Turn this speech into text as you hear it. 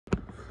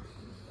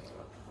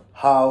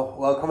How?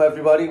 Welcome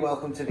everybody,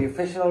 welcome to the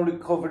official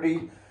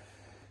recovery,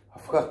 I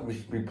forgot to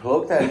be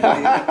plugged there,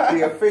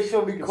 the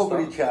official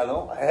recovery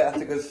channel.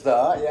 That's a good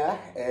start, yeah.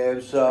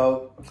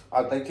 So,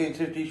 I'd like to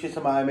introduce you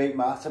to my mate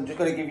Matt. I'm just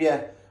going to give you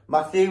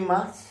Mathew,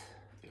 Matt.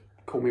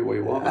 Call me what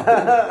you want.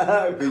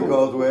 Big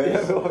old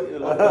words.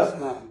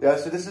 Yeah,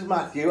 so this is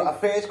Mathew. I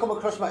first come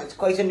across Matt, it's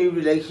quite a new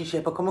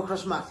relationship. I come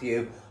across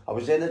Mathew, I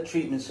was in a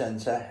treatment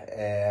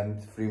centre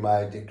through my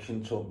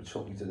addiction,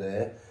 took me to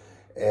there.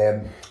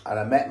 And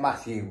I met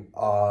Mathew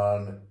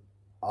on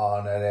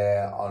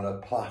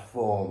a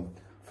platform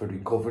for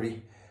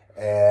recovery.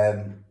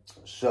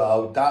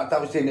 So that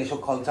was the initial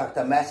contact.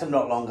 I met him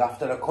not long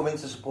after. I come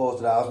into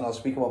supported housing. I'll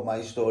speak about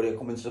my story. I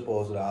come into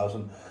supported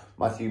housing.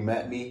 Mathew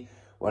met me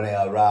when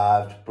I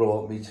arrived,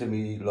 brought me to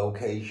my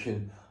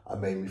location and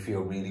made me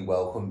feel really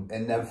welcome.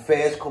 In them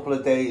first couple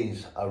of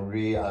days, I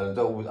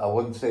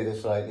wouldn't say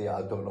this lightly,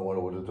 I don't know what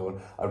I would have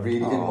done. I really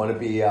didn't want to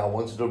be here. I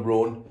wanted to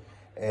run.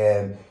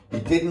 You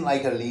didn't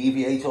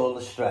alleviate all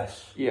the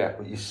stress,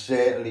 but you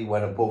certainly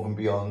went above and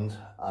beyond,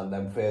 and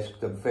then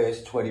the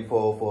first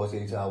 24,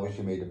 48 hours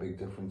you made a big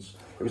difference.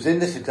 It was in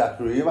this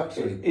exact room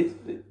actually.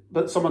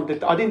 But someone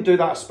did, I didn't do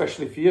that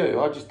especially for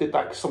you, I just did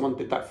that because someone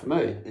did that for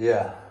me.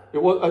 Yeah.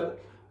 It was,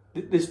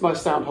 this might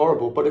sound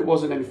horrible, but it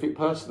wasn't anything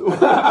personal.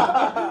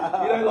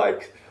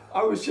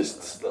 I was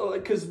just,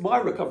 because my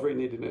recovery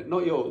needed it,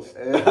 not yours.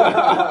 Carry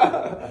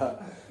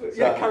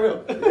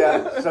on.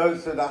 So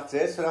that's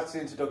it. So that's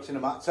the introduction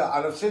of Matt.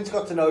 And I've since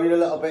got to know you a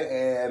little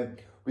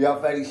bit. We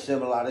have very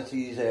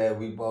similarities.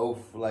 We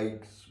both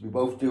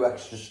do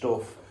extra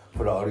stuff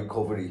for our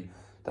recovery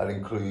that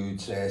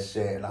includes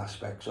certain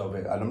aspects of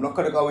it. And I'm not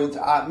going to go into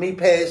me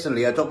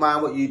personally. I don't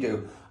mind what you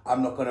do.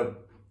 I'm not going to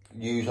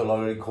use a lot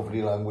of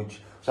recovery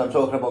language. So I'm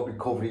talking about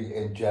recovery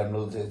in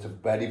general. It's a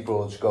very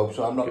broad scope.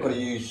 So I'm not going to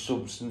use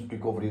substance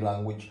recovery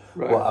language.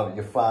 Right. But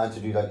you're fine to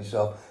do that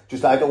yourself.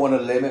 Just I don't want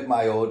to limit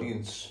my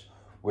audience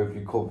with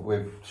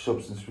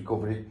substance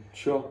recovery.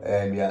 Sure.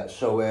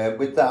 So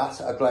with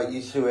that, I'd like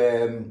you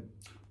to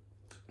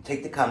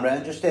take the camera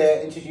and just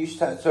introduce.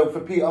 So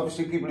for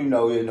obviously people who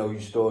know you know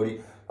your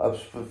story. For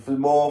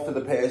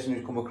the person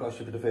who's come across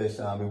you for the first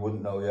time who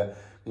wouldn't know you,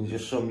 can you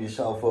just sum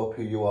yourself up,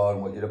 who you are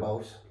and what you're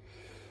about?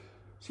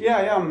 So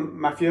I'm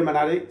Mathew. I'm an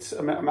addict.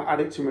 I'm an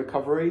addict in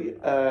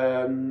recovery.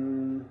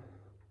 I've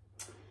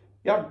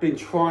been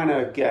trying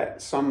to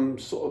get some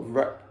sort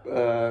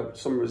of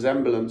some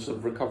resemblance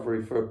of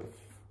recovery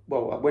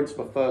I went to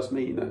my first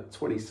meeting at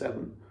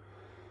 27.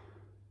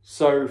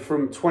 So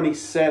from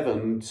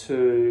 27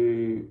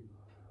 to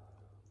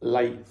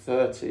late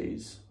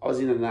 30s, I was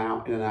in and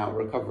out of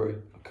recovery.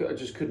 I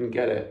just couldn't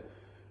get it.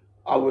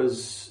 I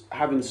was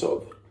having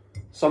sort of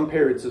some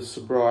periods of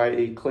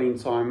sobriety, clean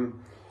time,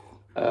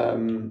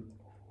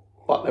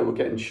 but they were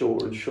getting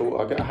shorter and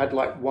shorter. I had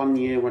 1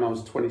 year when I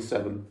was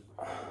 27,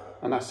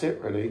 and that's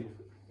it really.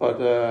 But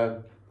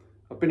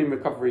I've been in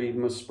recovery.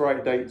 My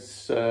sobriety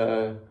date's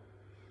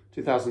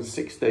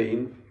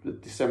 2016,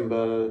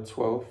 December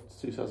 12th,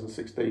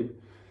 2016.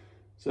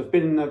 So I'm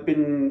in my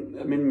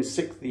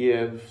 6th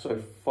year, so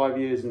 5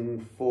 years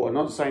and 4. I'm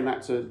not saying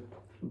that to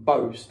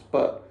boast,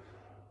 but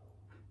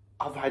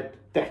I've had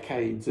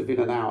decades of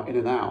in and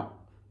out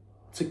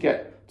to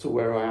get to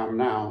where I am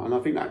now. And I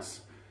think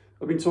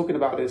I've been talking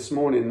about it this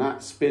morning,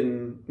 that's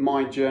been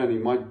my journey.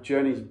 My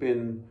journey's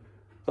been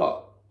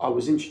that I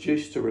was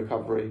introduced to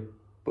recovery,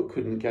 but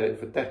couldn't get it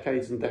for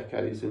decades and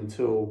decades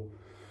until,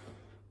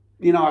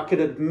 I could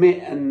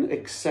admit and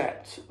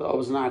accept that I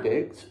was an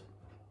addict,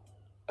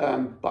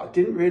 but I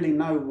didn't really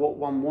know what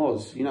one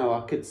was.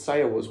 I could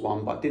say I was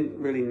one, but I didn't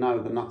really know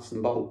the nuts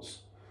and bolts.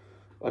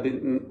 I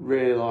didn't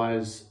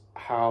realise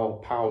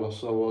how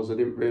powerless I was. I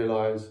didn't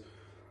realise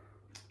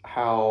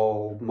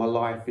how my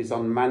life is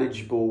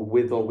unmanageable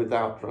with or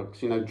without drugs.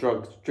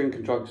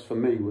 Drinking drugs for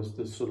me was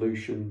the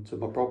solution to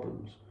my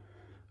problems.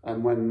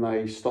 And when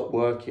they stopped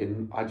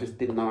working, I just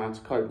didn't know how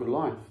to cope with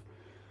life.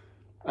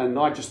 And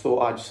I just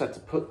thought I just had to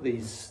put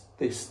this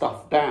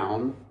stuff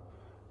down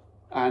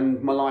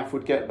and my life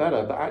would get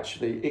better. But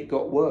actually it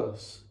got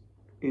worse,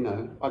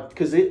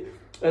 because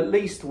at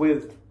least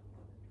with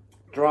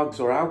drugs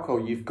or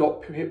alcohol, you've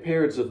got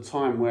periods of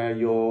time where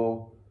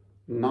you're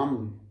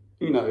numb.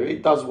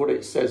 It does what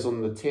it says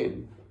on the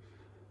tin.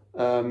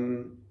 But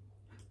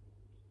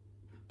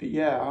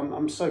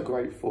I'm so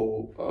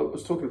grateful. I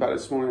was talking about it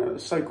this morning. I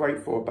was so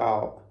grateful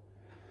about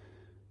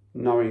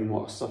knowing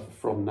what I suffer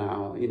from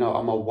now.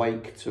 I'm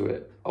awake to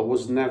it. I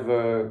was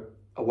never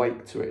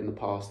awake to it in the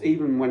past.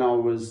 Even when I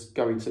was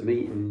going to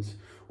meetings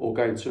or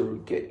going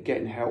to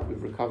getting help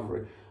with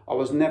recovery, I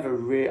was never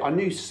I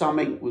knew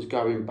something was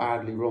going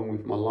badly wrong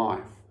with my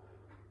life,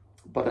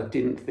 but I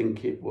didn't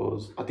think it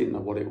was. I didn't know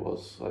what it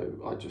was. So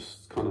I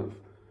just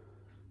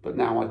but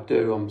now I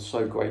do. I'm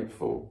so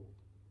grateful.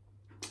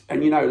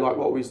 And we had a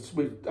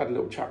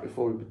little chat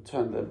before we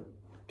turned the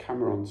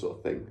camera on, sort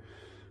of thing.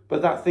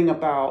 But that thing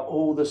about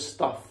all the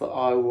stuff that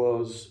I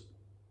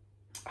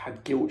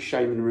had guilt,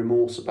 shame and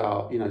remorse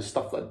about,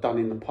 stuff that I'd done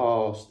in the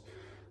past,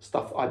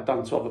 stuff I'd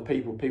done to other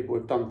people, people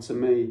had done to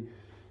me.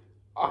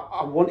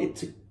 I wanted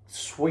to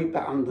sweep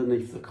that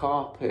underneath the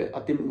carpet. I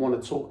didn't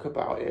want to talk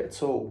about it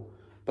at all.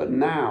 But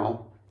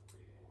now,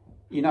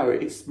 you know,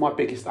 it's my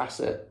biggest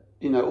asset.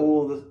 You know,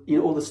 all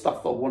the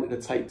stuff that I wanted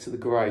to take to the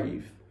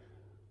grave,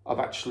 I've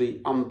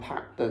actually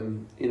unpacked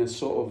them in a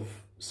sort of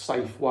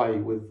safe way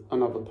with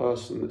another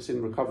person that's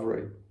in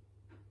recovery.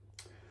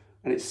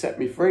 And it's set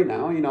me free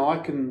now. You know, I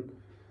can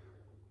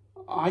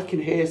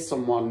hear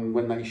someone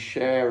when they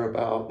share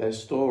about their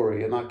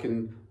story, and I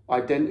can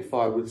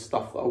identify with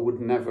stuff that I would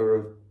never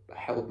have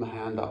held my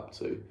hand up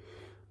to.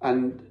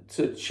 And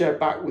to share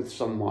back with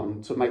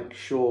someone to make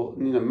sure,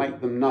 you know, make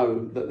them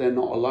know that they're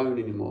not alone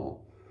anymore.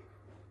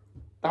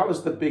 That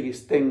was the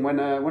biggest thing. When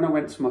I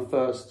went to my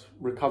first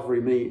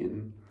recovery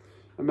meeting,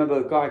 I remember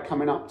a guy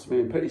coming up to me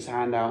and put his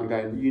hand out and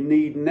going, "You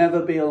need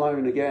never be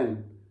alone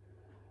again."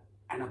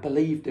 And I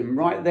believed him.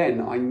 Right then,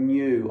 I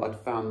knew I'd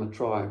found my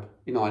tribe.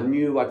 You know, I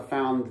knew I'd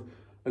found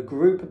a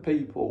group of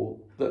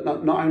people that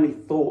not only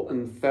thought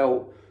and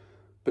felt,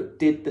 but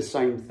did the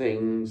same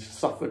things,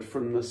 suffered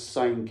from the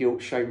same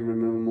guilt, shame,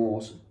 and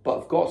remorse, but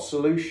have got a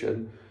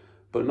solution.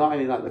 But not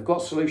only that, they've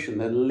got a solution,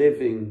 they're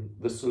living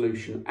the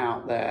solution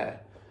out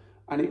there.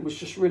 And it was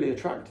just really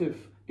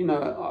attractive. You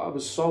know, I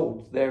was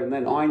sold there and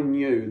then. I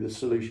knew the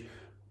solution.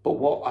 But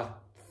what I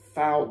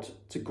failed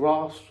to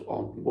grasp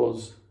on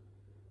was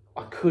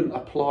I couldn't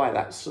apply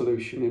that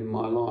solution in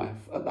my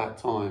life at that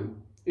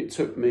time. It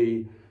took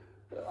me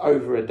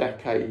over a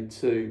decade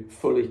to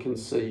fully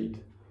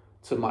concede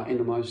to my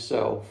innermost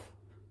self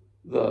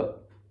that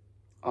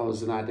I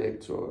was an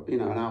addict or, you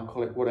know, an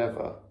alcoholic,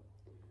 whatever.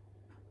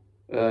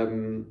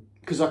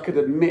 Because I could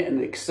admit and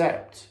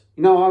accept.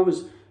 You know, I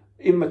was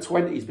in my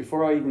 20s,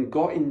 before I even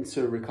got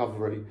into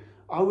recovery,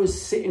 I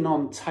was sitting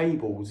on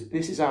tables.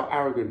 This is how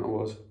arrogant I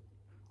was,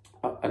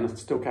 and I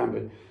still can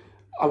be.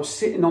 I was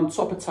sitting on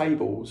top of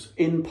tables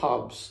in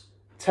pubs,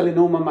 telling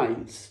all my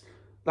mates,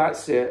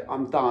 "That's it,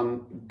 I'm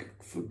done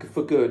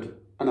for good."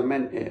 And I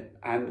meant it.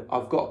 And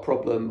I've got a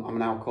problem. I'm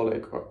an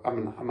alcoholic. Or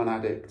I'm an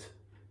addict.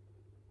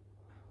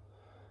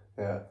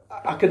 Yeah.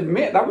 I could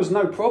admit that was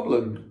no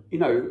problem. You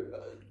know,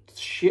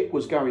 shit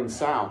was going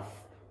south.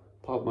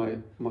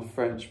 Pardon my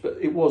French, but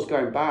it was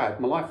going bad.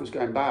 My life was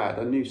going bad.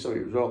 I knew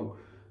something was wrong,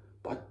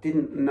 but I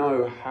didn't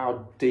know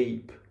how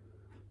deep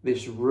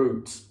this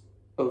root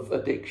of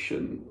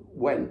addiction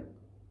went.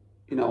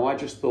 You know, I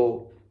just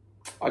thought,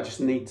 I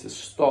just need to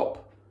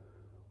stop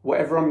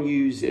whatever I'm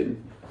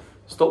using.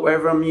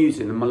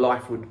 And my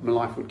life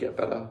would get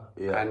better.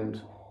 Yeah.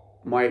 And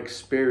my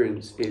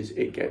experience is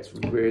it gets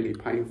really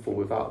painful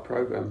without a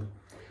program.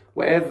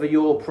 Whatever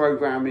your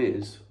program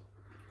is,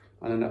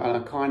 and I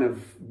kind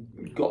of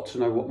got to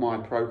know what my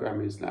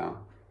program is now.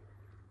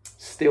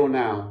 Still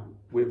now,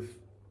 with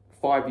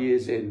 5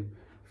 years in,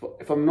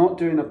 if I'm not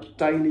doing a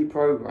daily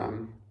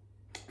program,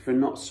 if I'm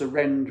not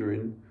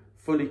surrendering,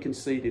 fully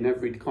conceding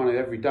every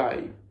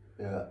day,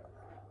 yeah,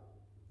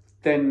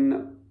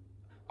 then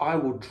I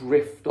will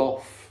drift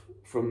off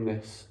from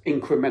this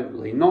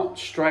incrementally, not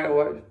straight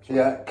away.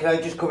 Yeah, can I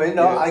just come in?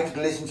 No, Yeah. I could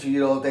listen to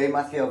you all day,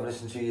 Matthew. I've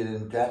listened to you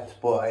in depth,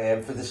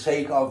 but for the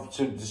sake of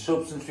the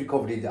substance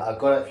recovery, I've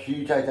got a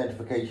huge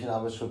identification.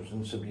 I'm a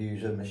substance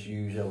abuser,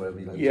 misuser, whatever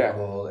you like to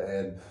call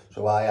it.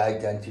 So I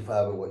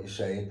identify with what you're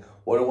saying.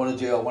 What I want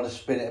to do, I want to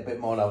spin it a bit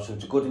more now. So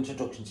it's a good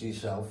introduction to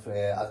yourself.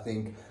 I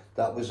think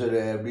that was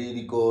a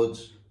really good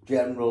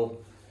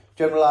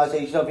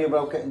generalisation of you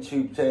about getting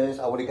tube tears.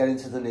 I want to get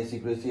into the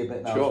nitty gritty a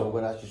bit now, so I'm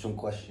going to ask you some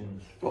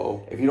questions.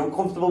 If you're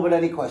uncomfortable with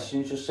any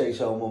questions, just say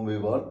so and we'll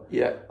move on.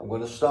 Yeah. I'm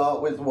going to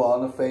start with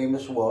one, a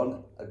famous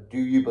one. Do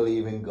you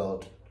believe in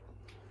God?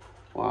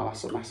 Wow,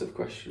 that's a massive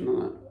question,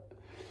 isn't it?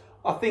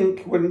 I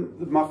think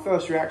my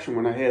first reaction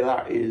when I hear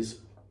that is,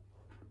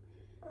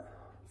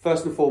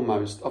 first and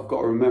foremost, I've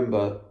got to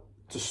remember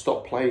to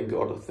stop playing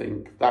God. I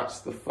think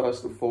that's the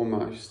first and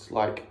foremost.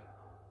 Like,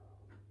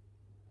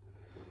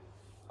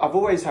 I've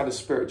always had a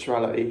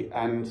spirituality,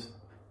 and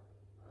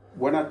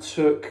when I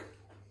took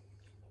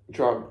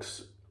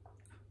drugs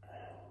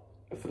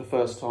for the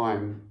first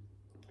time,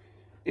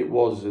 it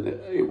was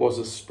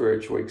a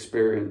spiritual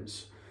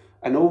experience.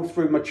 And all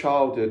through my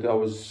childhood, I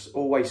was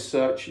always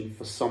searching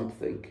for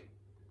something.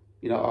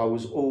 You know, I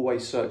was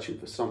always searching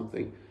for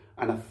something,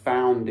 and I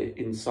found it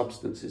in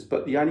substances.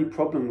 But the only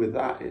problem with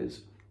that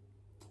is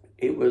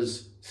it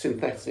was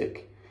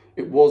synthetic.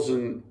 It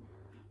wasn't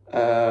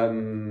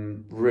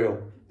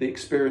real. The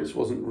experience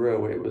wasn't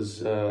real. It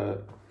was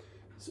a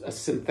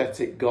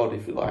synthetic God,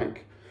 if you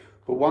like.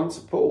 But once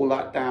I put all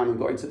that down and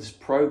got into this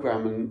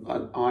program,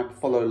 and I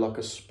follow like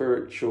a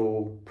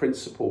spiritual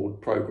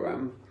principled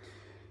program,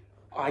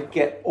 I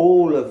get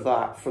all of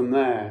that from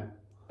there.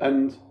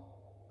 And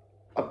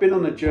I've been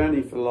on a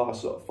journey for the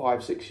last sort of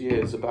 5-6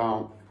 years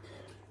about,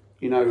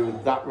 you know,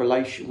 what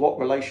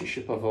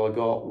relationship have I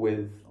got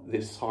with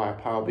this higher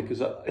power?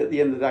 Because at the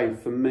end of the day,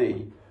 for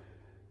me,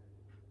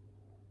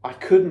 I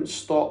couldn't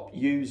stop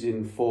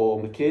using for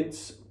my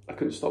kids. I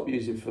couldn't stop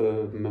using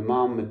for my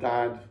mum, my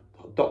dad,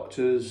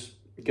 doctors,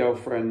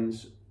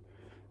 girlfriends.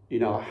 You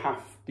know,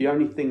 the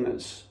only thing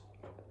that's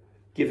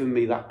given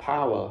me that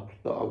power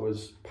that I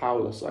was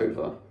powerless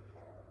over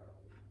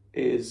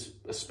is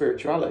a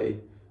spirituality.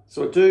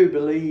 So I do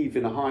believe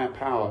in a higher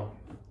power,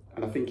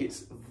 and I think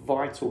it's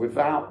vital.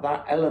 Without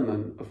that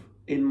element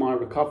in my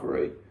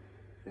recovery,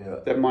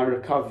 then my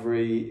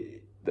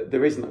recovery,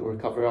 there isn't a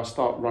recovery. I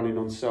start running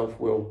on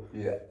self-will.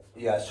 Yeah.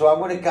 So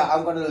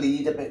I'm gonna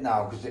lead a bit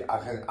now, because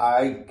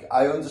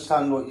I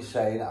understand what you're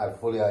saying. I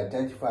fully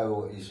identify with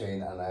what you're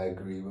saying, and I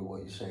agree with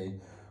what you're saying.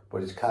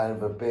 But it's kind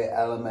of a bit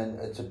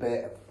it's a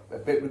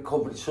bit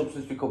recovery,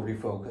 substance recovery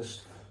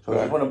focused. So I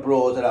just want to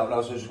broaden it out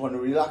now. So I just want to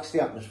relax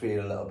the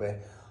atmosphere a little bit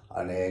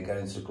and get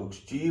into the crux.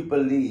 Do you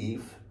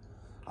believe,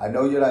 I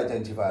know you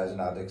identify as an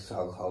addict,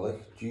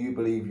 alcoholic, do you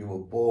believe you were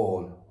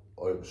born,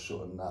 or it was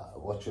something that,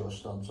 what's your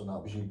stance on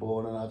that? Was you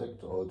born an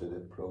addict, or did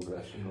it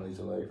progress in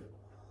later life?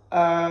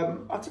 I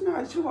don't know.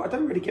 You know what? I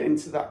don't really get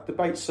into that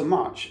debate so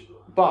much,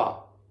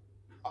 but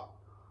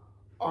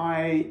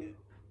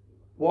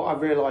what I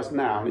realise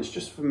now, and it's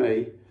just for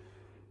me,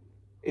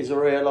 is I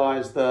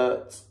realise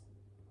that,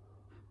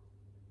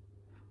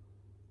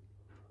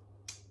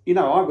 you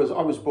know, I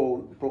was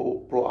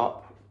brought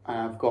up, and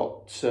I've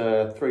got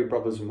 3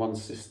 brothers and 1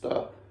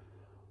 sister,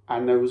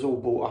 and they was all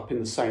brought up in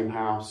the same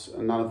house,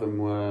 and none of them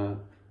were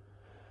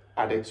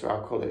addicts or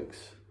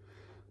alcoholics.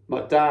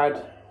 My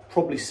dad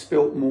probably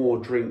spilt more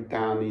drink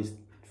down his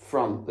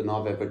front than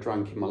I've ever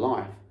drunk in my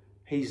life.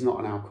 He's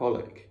not an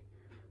alcoholic,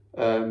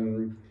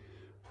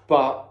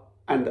 but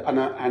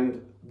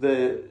and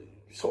the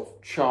sort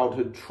of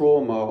childhood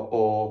trauma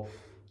or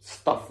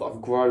stuff that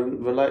I've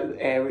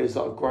areas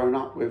that I've grown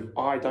up with,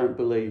 I don't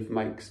believe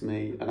makes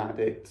me an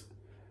addict,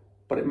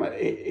 but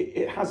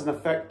it has an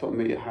effect on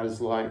me.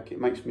 It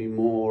makes me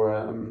more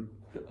a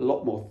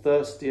lot more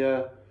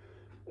thirstier.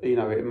 You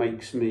know, it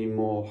makes me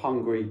more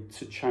hungry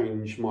to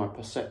change my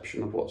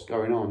perception of what's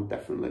going on,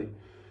 definitely.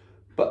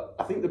 But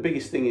I think the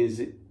biggest thing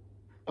is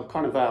I'm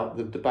kind of out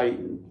the debate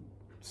in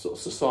sort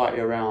of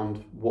society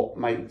around what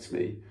makes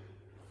me.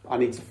 I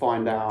need to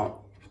find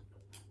out,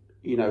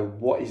 you know,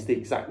 what is the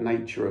exact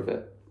nature of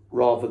it,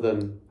 rather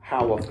than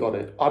how I've got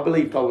it. I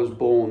believed I was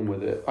born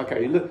with it.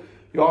 Okay, look,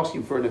 you're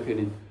asking for an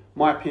opinion.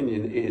 My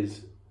opinion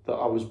is that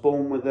I was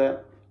born with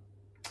it.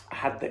 I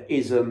had the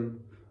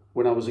ism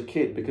when I was a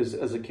kid, because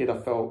as a kid I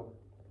felt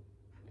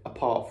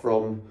apart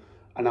from,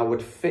 and I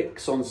would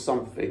fix on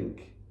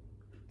something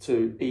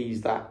to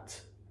ease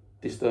that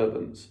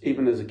disturbance,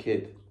 even as a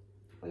kid.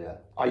 Yeah.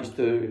 I used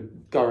to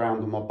go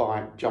around on my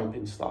bike,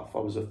 jumping stuff. I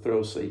was a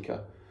thrill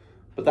seeker.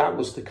 But that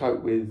was to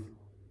cope with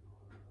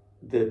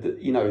the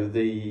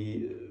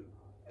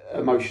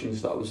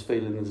emotions that I was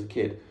feeling as a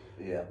kid.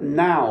 Yeah.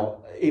 Now,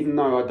 even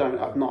though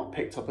I've not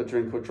picked up a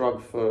drink or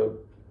drug for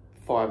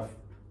 5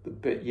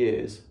 bit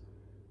years,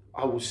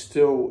 I will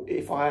still,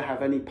 if I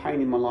have any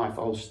pain in my life,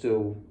 I'll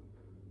still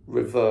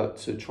revert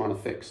to trying to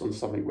fix on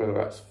something, whether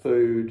that's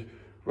food,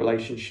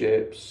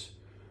 relationships,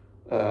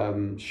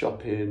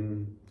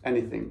 shopping,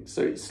 anything.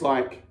 So it's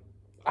like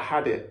I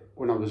had it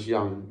when I was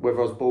young. Whether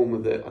I was born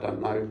with it, I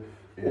don't know.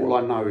 Yeah. All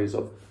I know is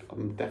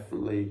I'm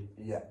definitely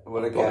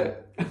Well, again,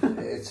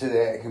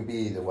 it can be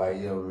either way.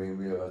 You know what I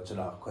mean? It's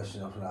not a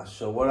question often asked.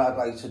 So what I'd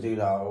like to do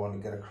now, I want to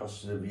get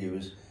across to the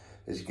viewers,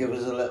 is give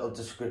us a little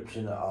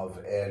description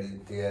of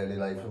the early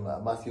life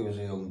of Mathew as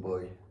a young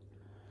boy.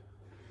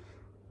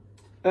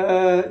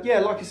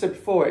 Like I said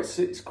before,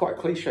 it's quite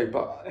cliche,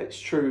 but it's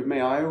true with me.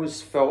 I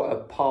always felt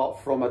apart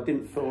from. I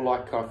didn't feel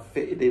like I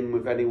fitted in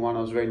with anyone.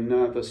 I was a very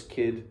nervous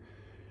kid.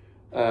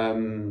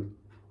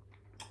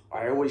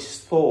 I always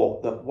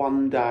thought that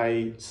one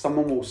day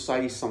someone will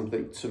say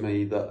something to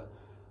me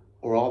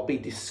or I'll be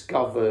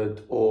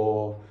discovered,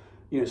 or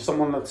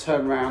someone will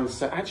turn around and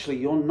say, "Actually,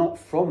 you're not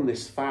from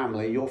this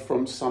family. You're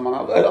from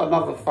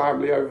another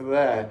family over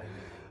there,"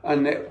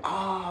 and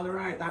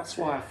right, that's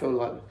why I feel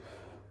like.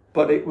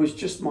 But it was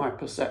just my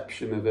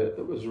perception of it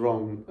that was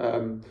wrong.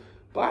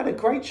 But I had a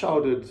great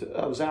childhood.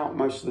 I was out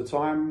most of the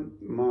time.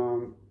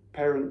 My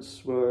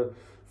parents were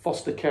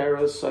foster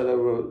carers, so there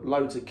were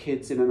loads of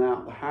kids in and out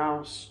of the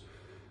house.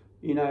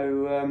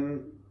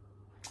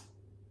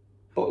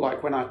 But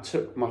like when I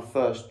took my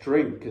first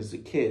drink as a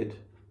kid,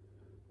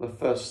 the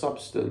first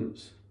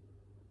substance,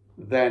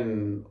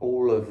 then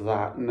all of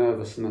that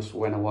nervousness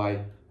went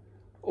away.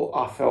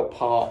 I felt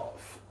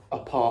a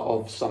part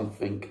of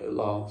something at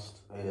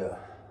last. Yeah.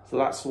 So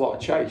that's what I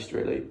chased,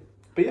 really.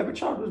 But yeah, my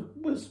childhood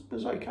was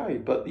okay,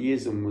 but the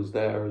ism was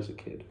there as a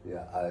kid.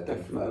 Yeah, I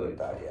definitely with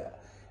that. Yeah.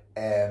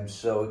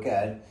 So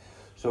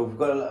we've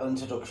got a little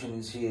introduction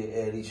into your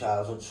early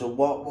childhood. So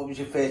what was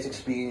your first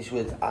experience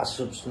with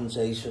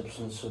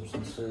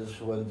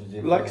substances? When did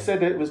you? Like I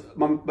said, it was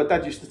my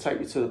dad used to take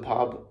me to the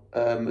pub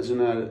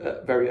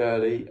very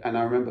early, and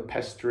I remember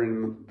pestering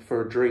him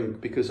for a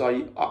drink because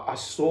I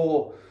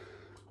saw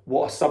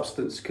what a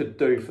substance could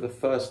do for the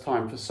first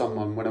time for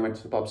someone when I went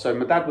to the pub. So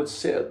my dad would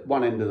sit at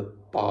one end of the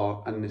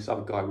bar and this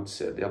other guy would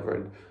sit at the other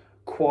end.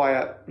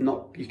 Quiet,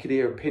 you could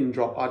hear a pin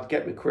drop. I'd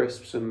get my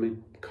crisps and my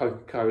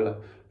Coca-Cola,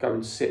 go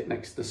and sit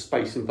next to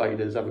Space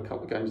Invaders, have a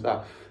couple of games of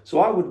that. So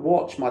I would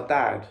watch my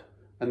dad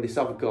and this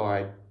other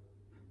guy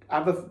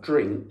have a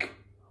drink,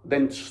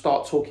 then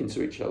start talking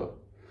to each other.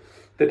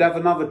 They'd have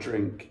another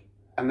drink,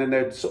 and then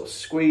they'd sort of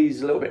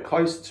squeeze a little bit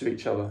closer to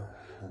each other.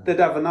 They'd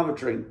have another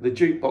drink, the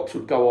jukebox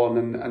would go on,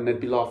 and they'd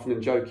be laughing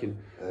and joking.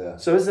 Yeah.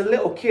 So as a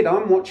little kid,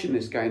 I'm watching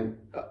this going,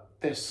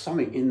 there's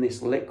something in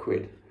this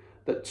liquid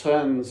that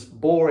turns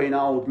boring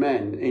old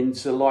men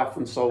into life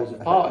and souls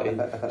of party. Do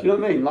you know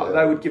what I mean? Like,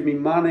 they would give me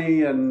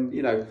money and,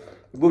 you know,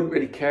 wouldn't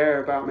really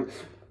care about me.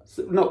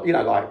 So, not, you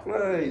know, like,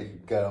 hey.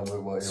 Get on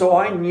with what So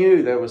I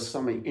knew there was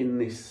something in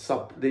this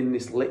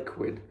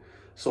liquid.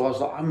 So I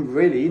was like, I'm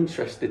really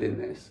interested in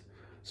this.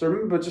 So I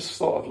remember just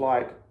sort of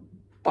like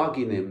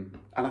bugging him.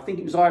 And I think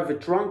he was either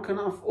drunk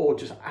enough or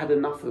just had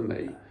enough of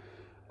me.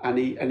 And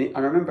I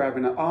remember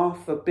having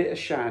half a bit of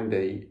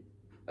shandy.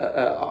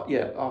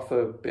 Half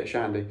a bit of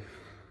shandy.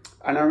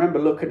 And I remember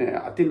looking at it.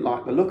 I didn't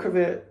like the look of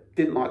it,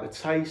 didn't like the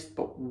taste,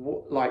 but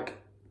like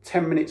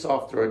 10 minutes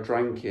after I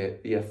drank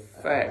it, the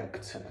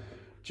effect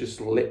just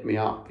lit me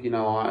up. You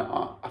know,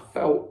 I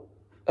felt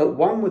at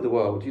one with the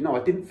world. You know, I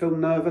didn't feel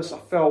nervous. I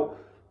felt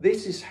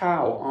this is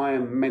how I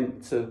am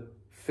meant to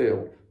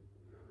feel.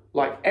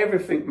 Like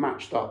everything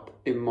matched up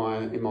in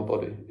my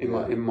body,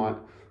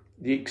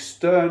 the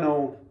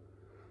external,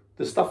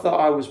 the stuff that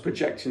I was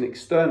projecting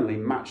externally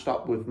matched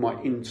up with my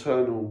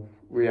internal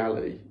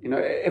reality. You know,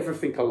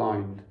 everything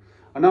aligned.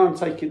 I know I'm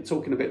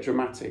talking a bit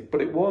dramatic,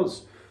 but it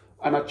was,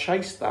 and I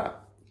chased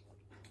that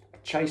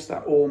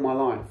all my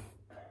life.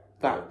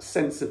 That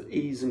sense of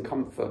ease and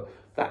comfort,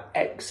 that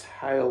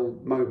exhale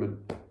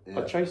moment. Yeah.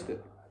 I chased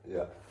it.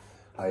 Yeah.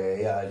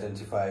 I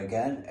identify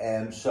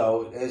again.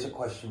 So here's a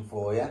question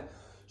for you.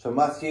 So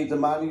Matthew, the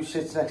man who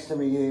sits next to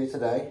me here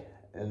today,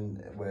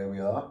 and where we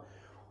are,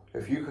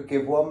 if you could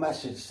give one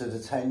message to the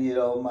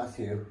 10-year-old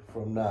Matthew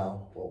from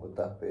now, what would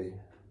that be?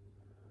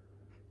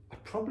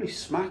 I'd probably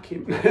smack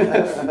him.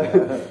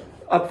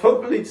 I'd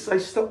probably say,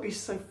 stop being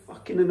so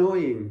fucking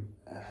annoying.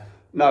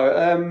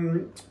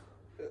 No,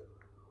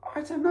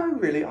 I don't know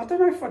really. I don't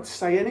know if I'd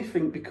say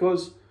anything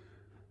because,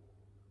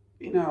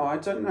 you know, I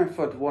don't know if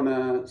I'd want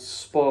to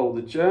spoil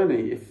the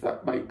journey, if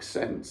that makes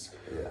sense.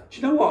 Yeah. Do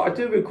you know what? I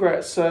do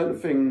regret certain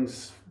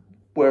things,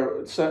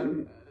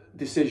 certain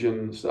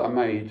decisions that I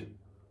made,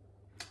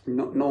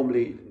 not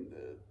normally,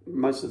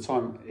 most of the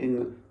time,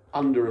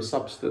 under a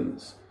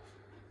substance.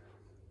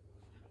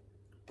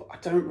 But I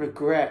don't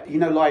regret, you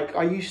know, like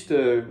I used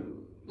to,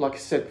 like I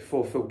said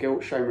before, feel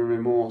guilt, shame and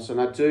remorse,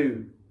 and I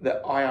do,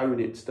 that I own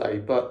it today,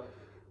 but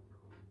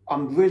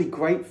I'm really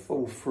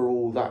grateful for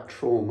all that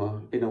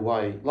trauma in a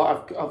way.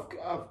 Like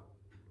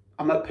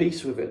I'm at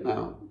peace with it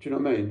now. Do you know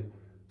what I mean?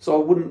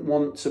 So I wouldn't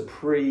want to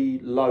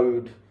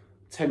preload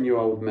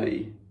 10-year-old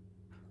me.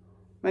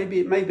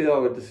 Maybe I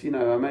would. You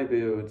know,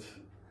 maybe I would.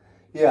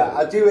 Yeah,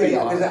 I do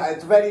hear. Because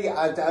it's very.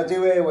 I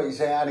do hear what you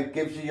say, and it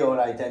gives you your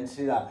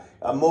identity. That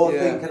I'm more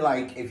thinking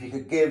like if you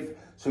could give.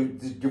 So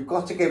you've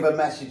got to give a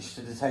message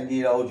to the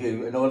 10-year-old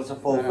you in order to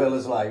fulfill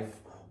his life.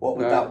 What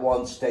would that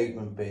one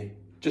statement be?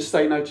 Just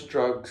say no to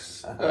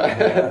drugs.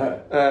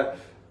 I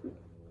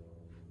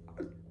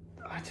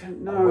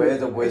don't know. Where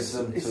the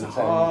wisdom it's to a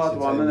hard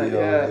one, isn't it?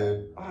 Yeah.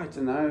 You? I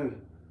don't know.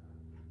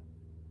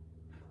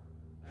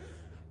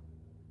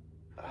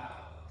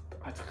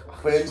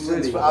 For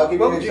instance, really, I'll give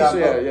you an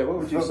example. What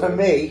would you say? For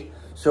me,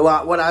 so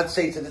what I'd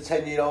say to the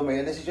 10-year-old me,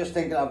 and this is just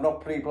thinking, I've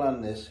not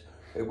pre-planned this,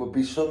 it would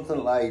be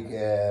something like,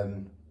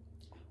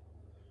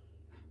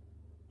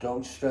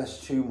 don't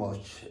stress too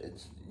much.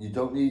 You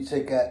don't need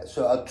to get,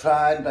 so I'll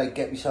try and like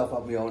get myself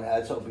out of my own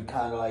head, so it'll be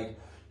kind of like,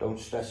 don't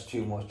stress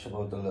too much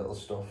about the little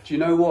stuff. Do you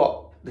know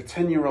what? The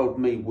 10-year-old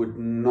me would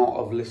not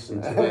have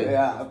listened to me.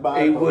 Yeah,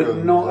 he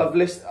would not have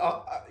listened.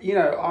 You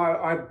know,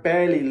 I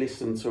barely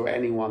listen to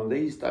anyone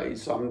these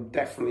days, so I'm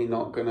definitely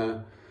not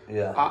gonna.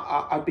 Yeah.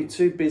 I'd be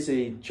too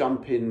busy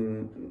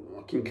jumping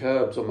fucking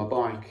curbs on my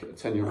bike at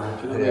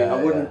 10-year-old. You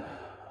know what I mean?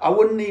 I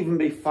wouldn't even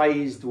be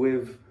fazed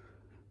with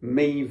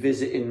me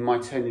visiting my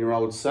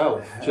 10-year-old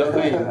self. Do you know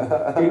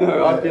what I mean? You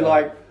know, I'd be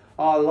like,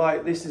 oh,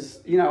 like this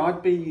is. You know,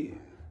 I'd be.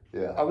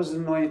 Yeah. I was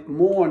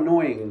more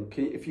annoying,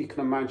 if you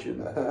can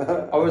imagine.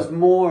 I was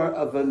more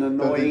of an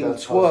annoying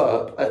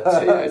twerp at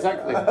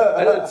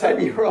a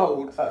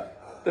 10-year-old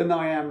than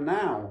I am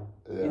now.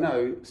 Yeah. You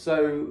know,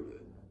 so.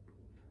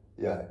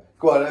 Yeah.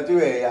 Go on, I do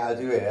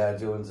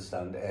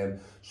understand.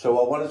 So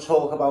I want to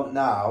talk about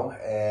now,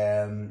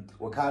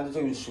 we're kind of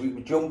doing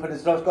we're jumping,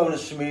 it's not going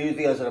as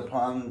smoothly as I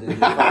planned.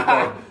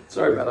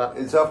 Sorry about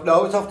that. It's off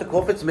the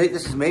cuff, it's me,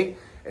 this is me.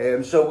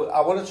 So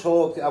I want to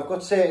talk, I've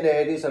got certain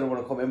areas that I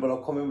want to come in, but I'll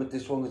come in with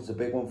this one because it's a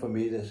big one for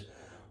me, this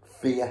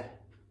fear.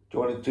 Do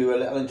you want to do a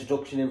little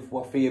introduction in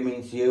what fear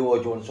means to you, or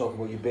do you want to talk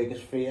about your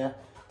biggest fear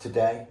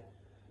today?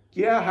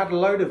 Yeah, I had a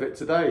load of it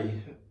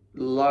today.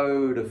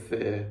 Load of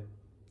fear.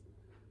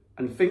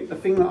 And the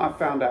thing that I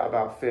found out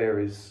about fear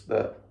is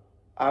that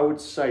I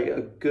would say a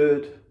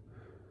good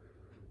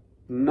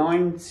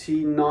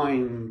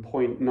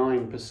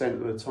 99.9%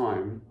 of the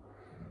time,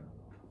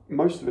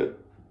 most of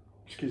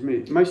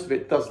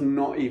it does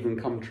not even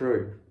come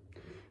true.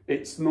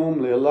 It's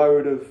normally a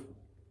load of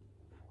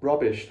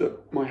rubbish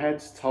that my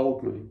head's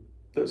told me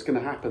that's going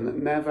to happen that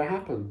never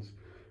happens.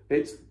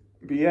 It's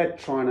the head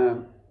trying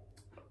to,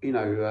 you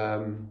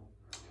know,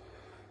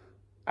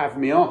 have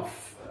me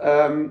off.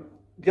 The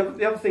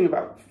other thing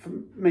for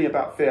me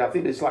about fear, I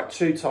think there's like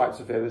two types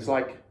of fear. There's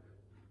like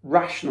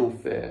rational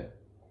fear,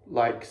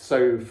 like,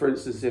 so for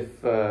instance, if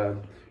for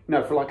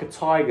like a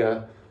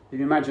tiger, if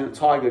you imagine a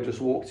tiger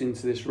just walked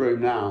into this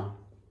room now,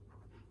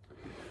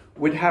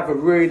 we'd have a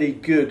really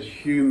good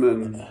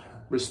human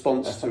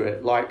response to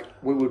it. Like,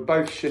 we would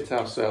both shit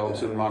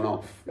ourselves and run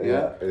off.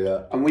 Yeah.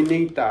 And we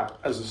need that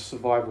as a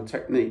survival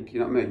technique. You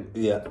know what I mean?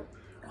 Yeah.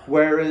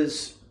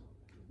 Whereas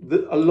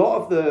a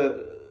lot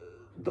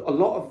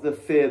of the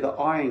fear that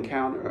I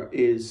encounter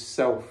is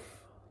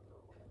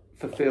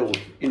self-fulfilled.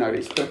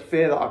 It's the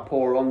fear that I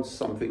pour onto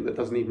something that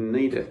doesn't even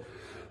need it.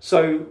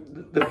 So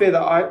the fear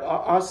that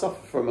I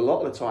suffer from a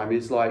lot of the time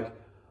is like,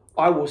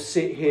 I will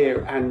sit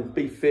here and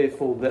be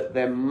fearful that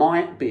there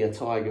might be a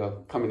tiger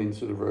coming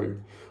into the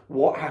room.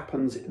 What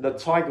happens? The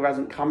tiger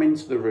hasn't come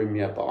into the room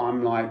yet, but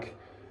I'm like,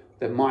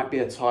 there might be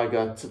a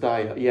tiger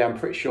today. Yeah, I'm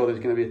pretty sure there's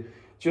going to be.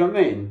 Do you know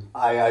what I mean?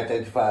 I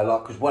identify a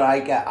lot, because what I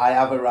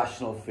have a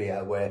rational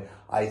fear where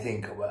I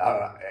think,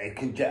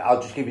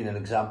 I'll just give you an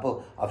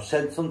example. I've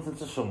said something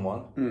to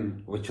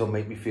someone which will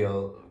make me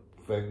feel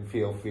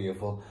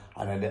fearful,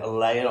 and then it'll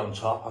layer on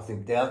top. I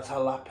think they'll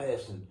tell that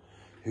person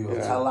who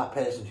will tell that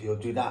person who'll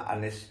do that,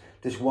 and this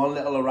one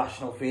little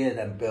irrational fear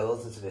then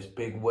builds into this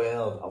big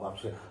world of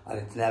absolute, and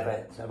it's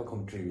never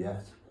come true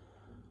yet.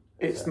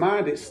 It's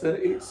mad.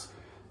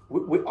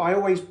 I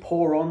always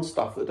pour on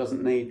stuff that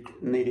doesn't need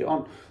it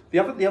on. The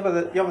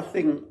other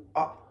thing,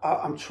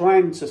 I'm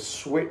trying to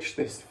switch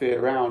this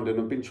fear around, and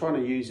I've been trying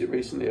to use it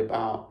recently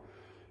about,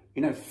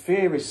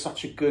 fear is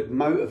such a good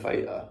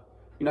motivator.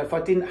 If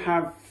I didn't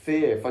have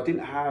fear, if I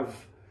didn't have,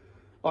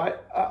 like,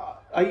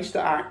 I used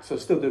to act, I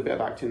still do a bit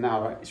of acting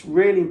now, right? It's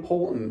really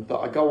important that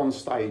I go on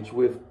stage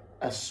with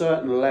a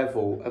certain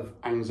level of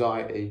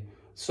anxiety,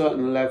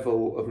 certain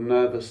level of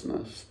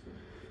nervousness.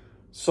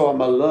 So I'm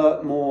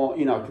alert more,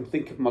 I can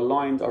think of my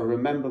lines, I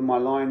remember my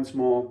lines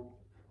more.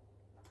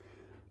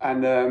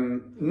 And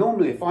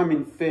normally if I'm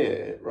in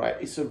fear, right,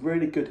 it's a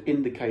really good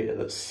indicator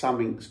that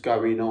something's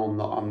going on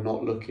that I'm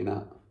not looking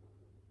at.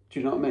 Do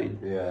you know what I mean?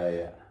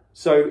 Yeah.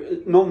 So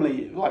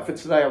normally, like for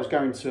today, I was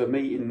going to a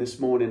meeting this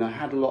morning, I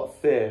had a lot of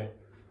fear,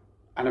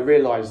 and I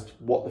realised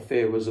what the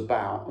fear was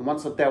about. And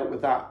once I dealt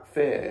with that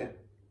fear,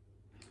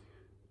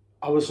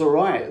 I was all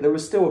right. There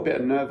was still a bit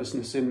of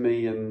nervousness in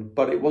me,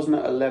 but it wasn't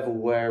at a level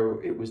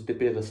where it was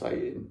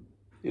debilitating,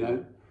 Yeah.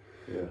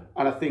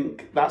 And I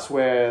think that's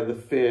where the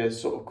fear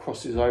sort of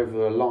crosses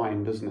over a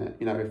line, doesn't it?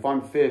 If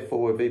I'm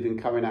fearful of even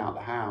coming out of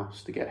the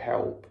house to get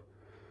help,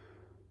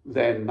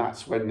 then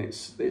that's when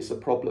it's a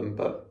problem.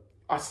 But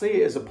I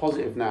see it as a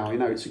positive now.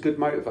 It's a good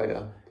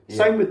motivator. Yeah.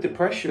 Same with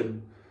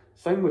depression.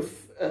 Same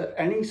with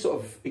any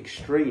sort of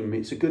extreme.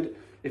 It's a good.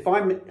 If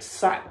I'm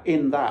sat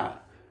in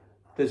that,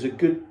 there's a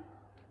good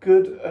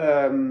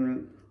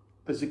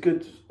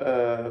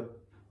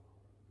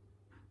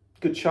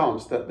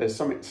chance that there's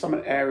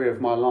some area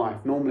of my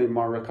life, normally in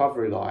my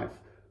recovery life,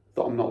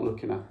 that I'm not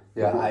looking at.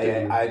 Yeah,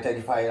 I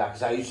identify that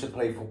because I used to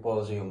play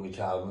football as a younger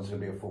child. I was going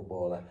to be a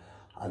footballer.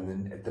 And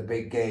then the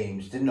big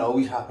games didn't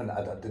always happen.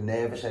 I had the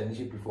nervous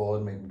energy before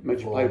and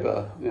made you play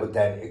better. Yeah. But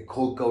then it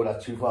could go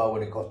that too far.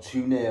 When it got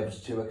too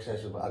nervous, too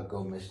excessive, I'd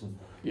go missing.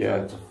 Yeah.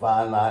 So it's a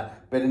fine line.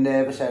 Bit of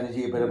nervous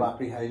energy, a bit of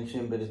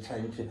apprehension, bit of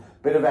tension,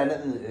 bit of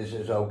anything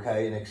is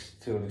okay. And a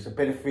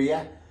bit of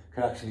fear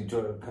can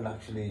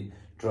actually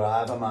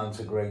drive a man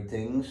to great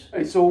things.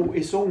 It's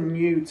all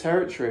new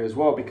territory as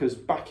well, because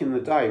back in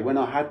the day when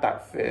I had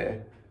that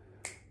fear,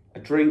 a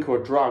drink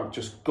or a drug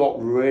just got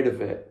rid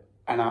of it.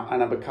 And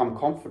I become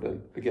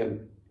confident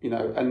again,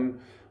 and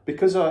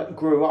because I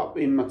grew up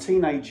in my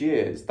teenage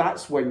years,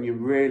 that's when you're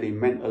really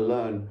meant to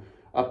learn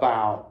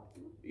about,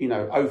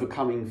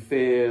 overcoming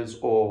fears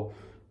or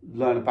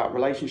learn about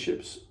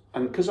relationships.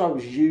 And because I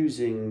was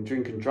using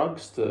drink and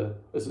drugs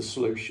as a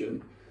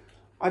solution,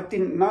 I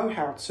didn't know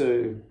how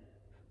to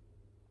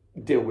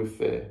deal with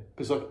fear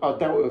because I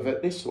dealt with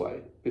it this way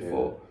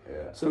before.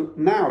 Yeah. So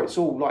now it's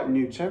all like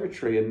new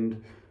territory,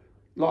 and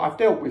like I've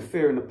dealt with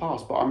fear in the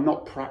past, but I'm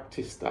not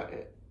practiced at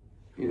it,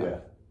 Yeah.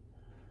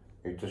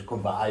 It just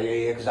come back.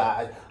 Because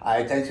I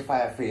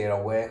identify a fear,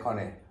 I work on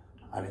it,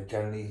 and it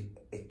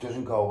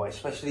doesn't go away.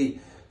 Especially,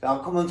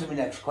 I'll come on to my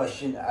next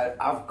question.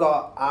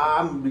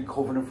 I'm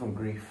recovering from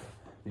grief.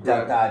 My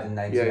dad died in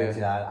 1999.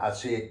 Yeah. I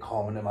see it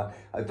common in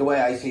the way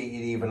I see it,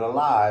 you're either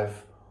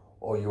alive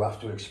or you have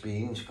to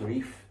experience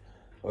grief,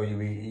 or you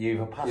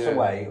either pass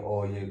away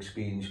or you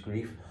experience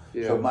grief.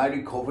 Yeah. So my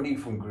recovery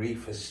from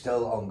grief is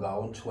still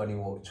ongoing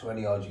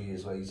 20 odd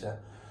years later.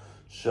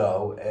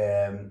 So,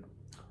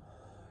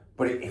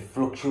 but it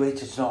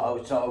fluctuates. It's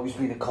not always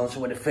been a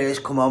constant. When it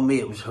first come on me,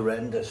 it was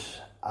horrendous.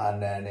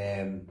 And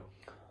then,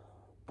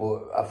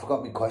 but I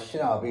forgot my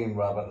question. I've been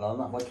rabbiting on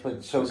that much.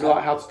 But so it's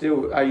like how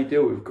you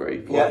deal with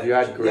grief. Yeah, have you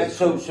had grief?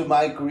 Yeah. So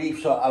my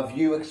grief. So have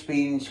you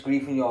experienced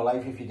grief in your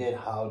life? If you did,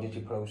 how did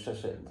you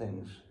process it and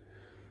things?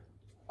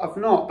 I've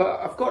not,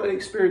 but I've got an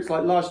experience.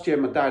 Like last year,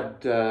 my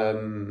dad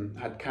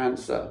had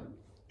cancer,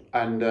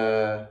 and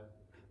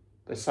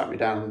they sat me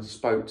down and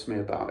spoke to me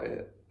about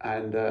it.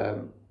 And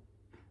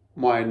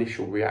my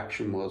initial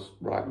reaction was,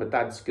 right, my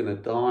dad's going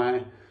to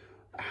die.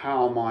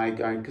 How am I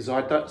going? Because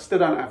still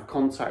don't have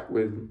contact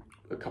with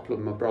a couple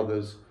of my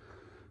brothers.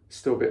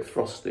 Still a bit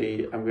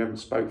frosty, and we haven't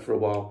spoke for a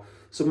while.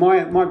 So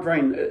my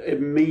brain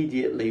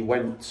immediately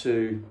went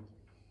to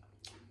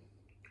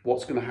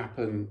what's going to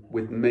happen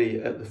with me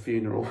at the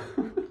funeral.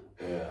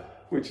 Yeah.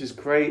 Which is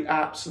great,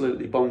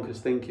 absolutely bonkers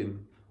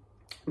thinking.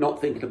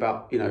 Not thinking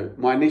about, you know,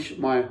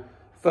 my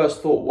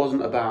first thought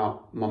wasn't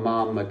about my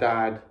mum, my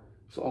dad.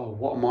 It's, oh,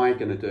 what am I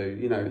going to do?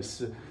 You know,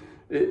 it's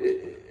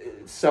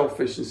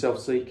selfish and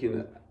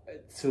self-seeking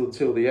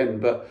till the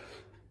end. But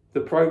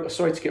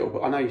sorry to get up,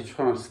 but I know you're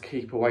trying to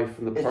keep away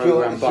from the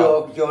program.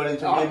 You're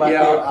into me, Matthew.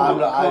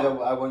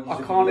 I want you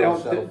to can't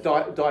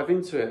help dive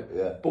into it.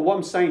 Yeah. But what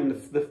I'm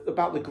saying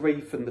about the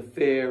grief and the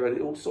fear, and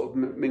it all sort of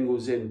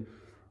mingles in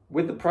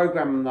with the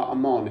program that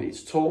I'm on.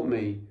 It's taught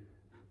me,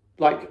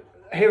 like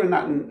hearing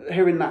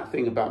that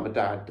thing about my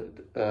dad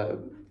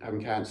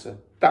having cancer.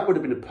 That would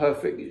have been a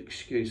perfect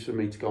excuse for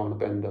me to go on a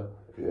bender.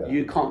 Yeah.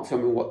 You can't tell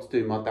me what to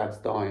do. My dad's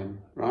dying,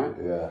 right?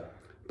 Yeah.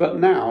 But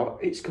now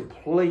it's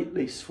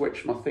completely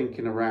switched my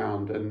thinking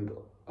around, and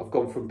I've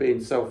gone from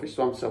being selfish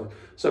to I'm selfish.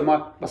 So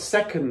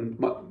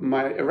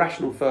my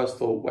irrational first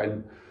thought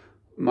went,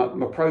 my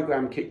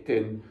program kicked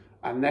in,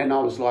 and then I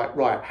was like,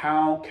 right,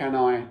 how can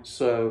I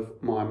serve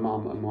my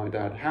mum and my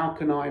dad? How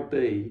can I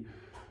be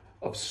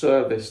of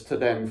service to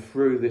them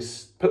through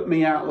this? Put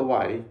me out of the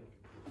way.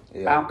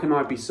 Yeah. How can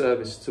I be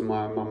service to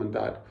my mum and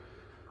dad?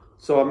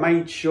 So I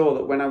made sure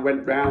that when I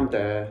went round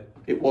there,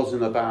 it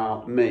wasn't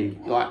about me.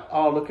 Like,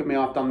 oh, look at me,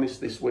 I've done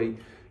this week.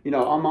 You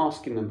know, I'm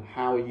asking them,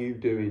 how are you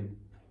doing?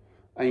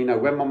 And, you know,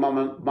 when my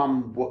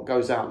mum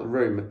goes out the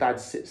room, my dad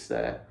sits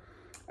there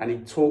and he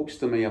talks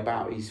to me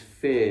about his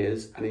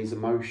fears and his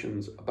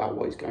emotions about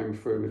what he's going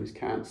through with his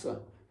cancer.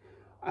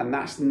 And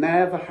that's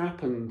never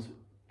happened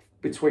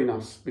between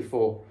us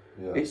before.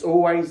 Yeah. It's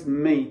always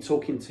me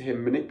talking to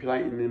him,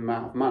 manipulating the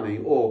amount of money,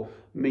 or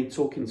me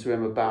talking to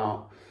him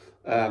about,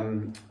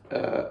 I'm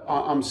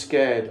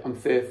scared, I'm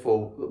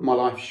fearful, my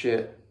life's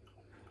shit.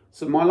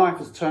 So my life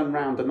has turned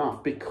around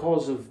enough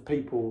because of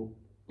people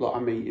that I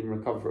meet in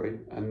recovery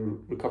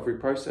and recovery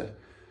process,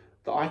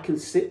 that I can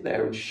sit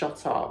there and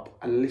shut up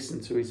and listen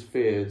to his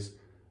fears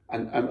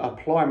and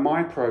apply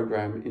my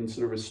program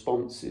into the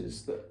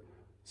responses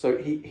so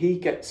he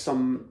gets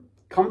some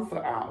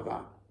comfort out of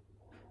that.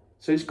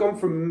 So it's gone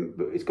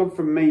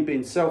from me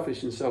being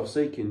selfish and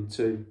self-seeking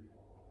to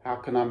how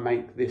can I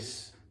make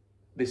this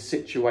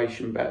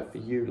situation better for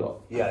you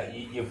lot? Yeah,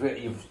 you've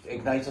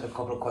ignited a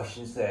couple of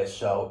questions there.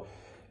 So,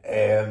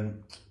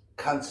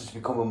 cancer's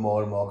becoming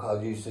more and more.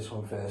 I'll use this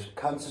one first.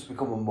 Cancer's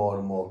becoming more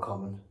and more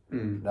common.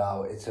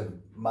 Now.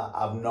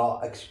 I've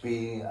not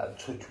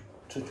experienced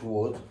touch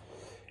wood.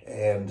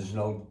 There's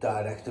no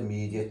direct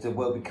immediate. There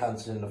will be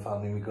cancer in the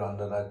family. My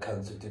granddad had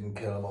cancer, didn't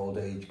kill him. Old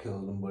age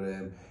killed him,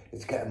 but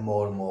it's getting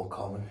more and more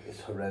common.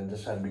 It's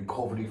horrendous, and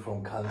recovery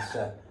from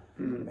cancer.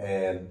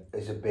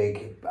 Is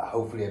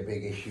hopefully a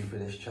big issue for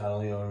this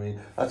channel. You know what I mean?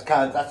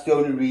 That's the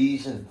only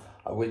reason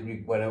I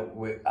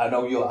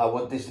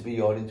want this to be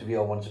your interview.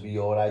 I want it to be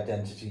your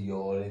identity,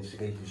 your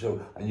instigating.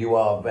 So, and you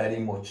are very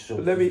much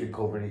substance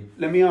recovery.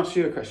 Let me ask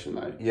you a question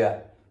though.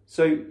 Yeah.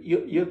 So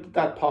your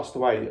dad passed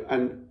away,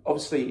 and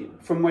obviously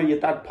from where your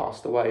dad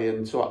passed away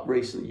and to up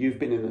recently, you've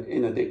been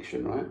in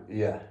addiction, right?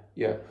 Yeah.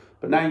 Yeah.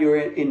 But now you're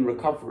in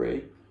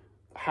recovery.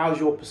 How's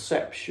your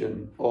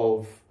perception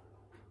of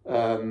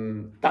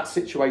that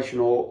situation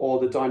or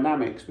the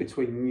dynamics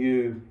between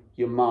you,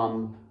 your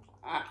mum,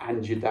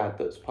 and your dad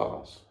that's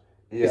passed?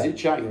 Yeah. Has it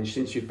changed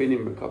since you've been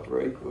in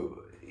recovery?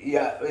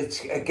 Yeah,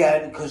 it's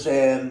again because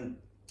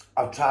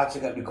I've tried to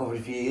get recovery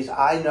for years.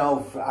 I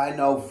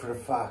know for a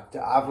fact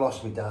that I've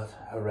lost my dad.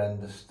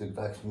 Horrendous.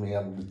 That's me.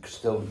 I'm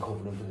still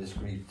recovering for this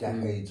grief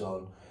decades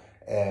on.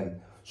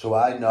 So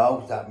I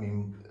know that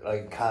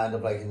kind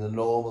of like in the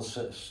normal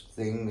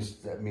things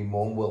that my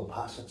mum will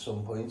pass at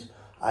some point.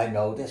 I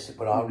know this,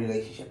 but our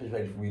relationship is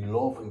we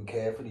love and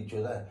care for each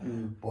other,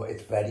 but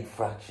it's very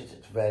fractured.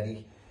 It's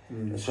very,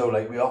 so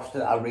like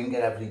I ring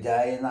her every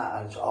day and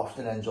that, and it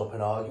often ends up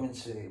in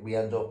arguments. We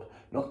end up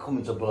not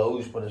coming to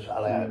blows, but it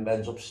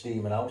ends up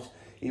steaming out.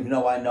 Even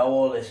though I know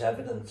all this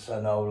evidence,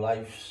 I know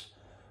life's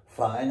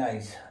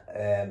finite,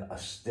 I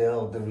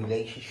still, the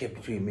relationship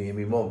between me and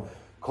my mum,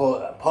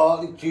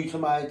 partly due to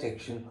my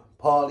addiction,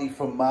 partly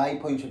from my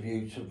point of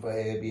view for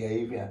her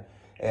behaviour.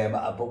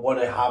 But what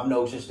I have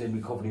noticed in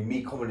recovery,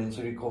 me coming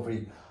into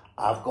recovery,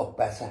 I've got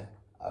better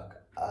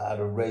at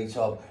a rate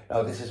of,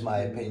 now this is my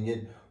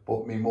opinion,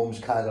 but my mum's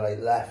kind of like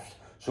left.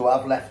 So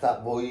I've left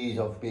that void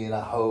of being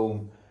at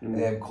home,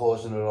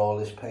 causing her all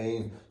this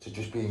pain, to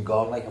just being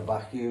gone like a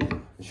vacuum.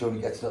 And she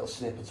only gets little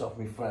snippets off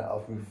my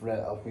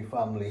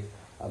family,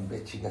 and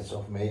bits she gets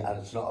off me, and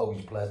it's not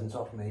always pleasant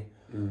off me.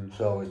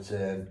 So it's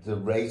the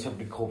rate of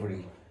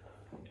recovery.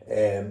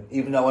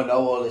 Even though I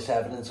know all this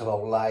evidence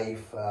about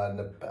life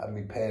and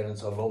my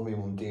parents, I love my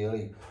mum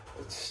dearly,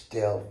 it's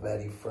still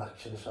very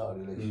fractious, our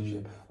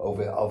relationship.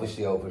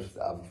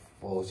 I'm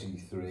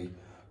 43,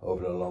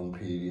 over a long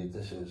period.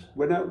 This is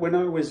when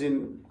I was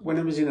in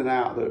and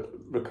out of the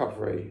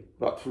recovery,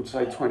 like from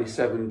say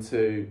 27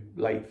 to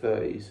late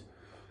 30s.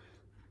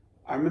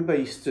 I remember I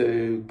used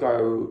to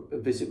go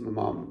visit my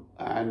mum,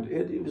 and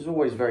it was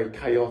always very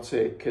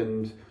chaotic,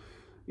 and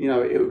you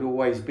know, it would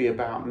always be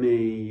about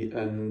me.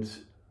 And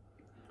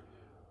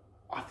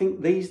I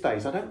think these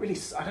days I don't really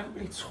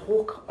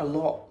talk a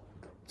lot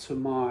to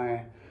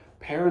my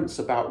parents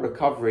about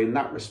recovery in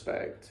that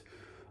respect.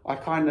 I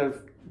kind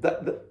of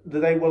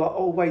they will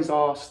always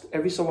ask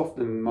every so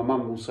often. My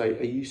mum will say,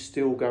 "Are you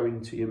still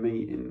going to your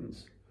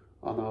meetings?"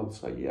 And I would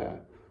say, "Yeah."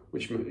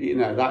 Which, you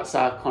know, that's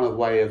our kind of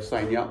way of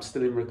saying, yeah, I'm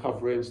still in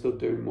recovery and still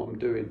doing what I'm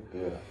doing.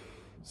 Yeah.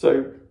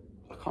 So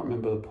I can't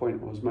remember the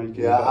point I was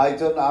making. Yeah,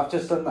 I've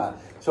just done that.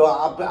 So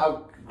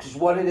because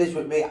what it is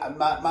with me,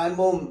 my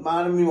mum,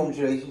 mine and my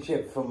mum's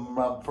relationship,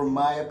 from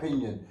my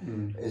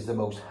opinion, is the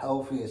most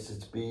healthiest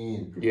it's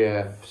been.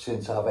 Yeah.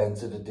 Since I've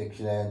entered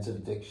addiction,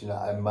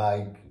 in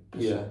my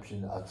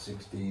perception at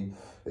 16.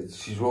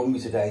 She's rung me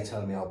today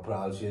telling me how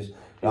proud she is.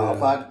 Now,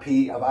 I've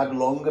had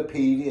longer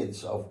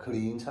periods of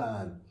clean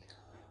time,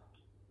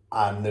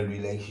 and the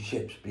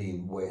relationship's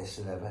been worse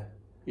than ever.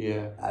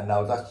 Yeah. And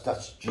now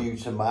that's due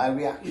to my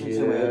reaction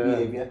to her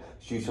behaviour.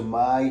 It's due to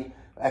my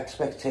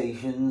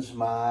expectations,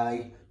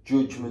 my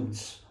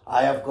judgments.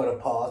 I have got a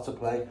part to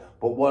play.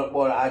 But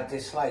what I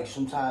dislike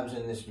sometimes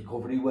in this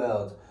recovery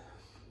world,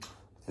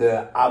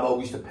 I'm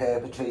always the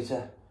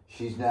perpetrator.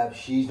 She's not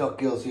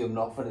guilty of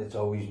nothing, it's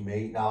always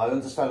me. Now, I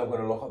understand I've got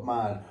to look at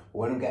mine, but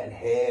when I'm getting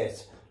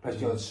hurt,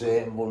 especially on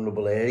certain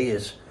vulnerable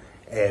areas,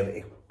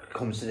 it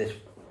comes to this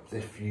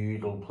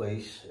feudal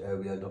place.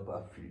 We end up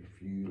at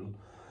feudal.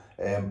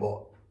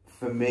 But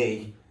for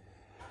me,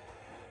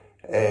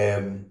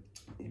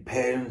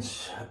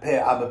 parents,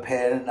 I'm a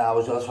parent now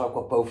as well, so I've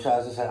got both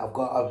sides of the side. I've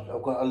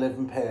got a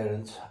living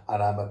parent,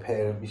 and I'm a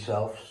parent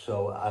myself.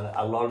 So, and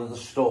a lot of the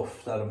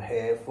stuff that I'm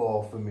here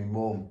for my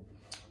mum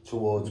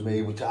towards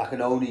me, which I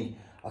can only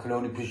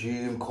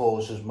presume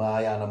causes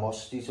my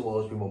animosity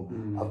towards my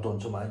mum, I've done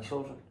to my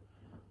children.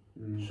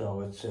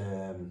 So it's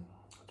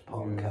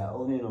pot and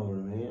kettle, you know what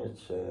I mean?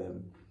 It's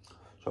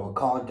so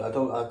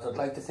I'd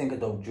like to think I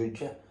don't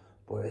judge you,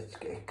 but it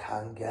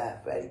can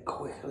get very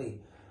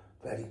quickly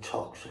very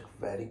toxic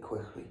very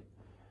quickly.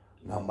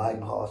 Now, my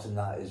part in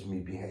that is me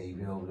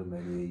behaviour over the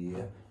many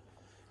year,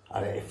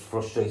 and it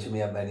frustrated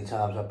me at many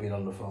times. I've been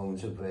on the phone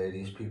to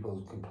various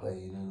people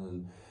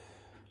complaining,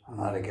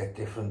 and I get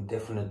different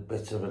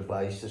bits of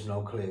advice. There's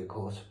no clear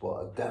cut,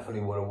 but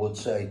definitely what I would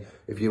say,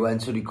 if you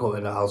enter recovery,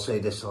 and I'll say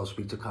this, I'll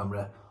speak to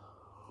camera,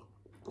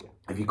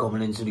 if you're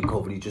coming into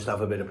recovery, just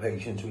have a bit of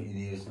patience with your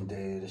nearest and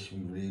dearest.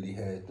 We really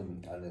hurt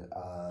them, and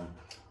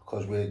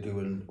because we're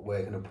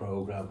working a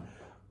program,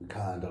 we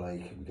kind of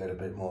we get a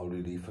bit more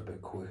relief a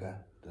bit quicker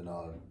than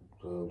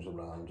those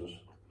around us.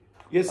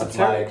 Yeah, that's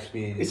my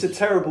experience. It's a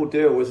terrible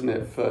deal, isn't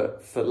it,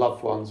 for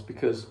loved ones,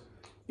 because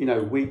you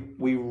know we're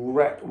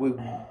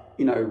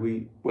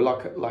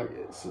like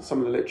some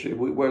of the literally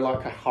we're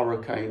like a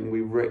hurricane.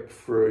 We rip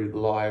through the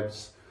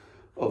lives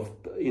of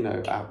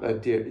our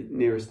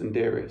nearest and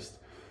dearest,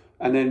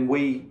 and then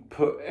we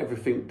put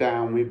everything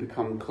down. We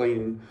become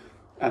clean,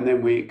 and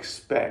then we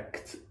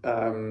expect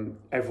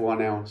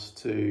everyone else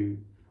to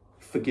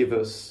forgive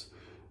us,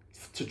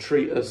 to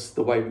treat us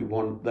the way we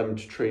want them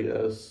to treat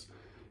us,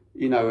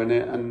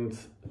 and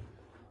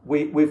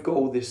we've got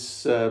all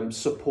this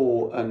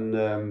support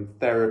and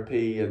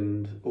therapy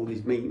and all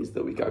these meetings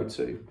that we go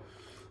to,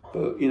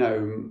 but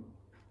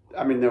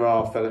there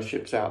are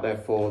fellowships out there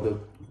for the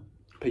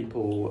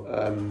people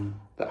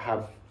that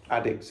have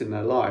addicts in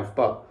their life,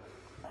 but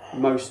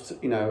most,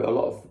 a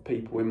lot of the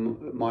people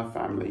in my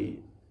family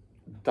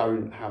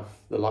don't have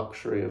the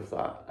luxury of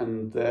that,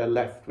 and they're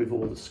left with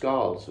all the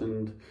scars.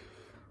 And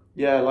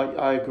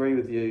I agree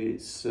with you,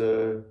 it's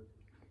it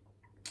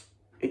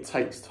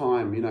takes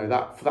time,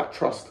 that for that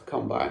trust to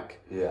come back.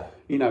 Yeah.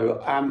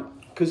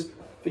 Because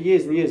for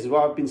years and years,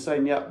 I've been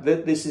saying,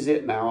 this is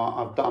it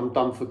now. I'm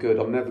done for good.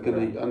 I'm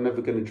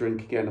never gonna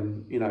drink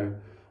again.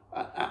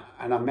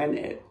 And I meant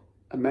it.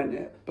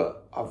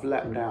 But I've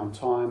let them down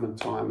time and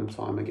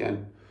time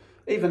again.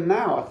 Even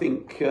now, I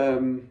think,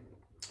 from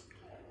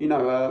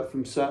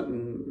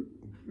certain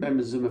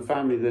members of my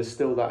family, there's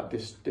still that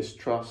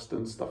distrust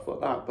and stuff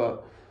like that.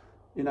 But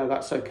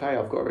that's okay.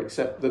 I've got to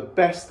accept the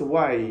best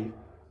way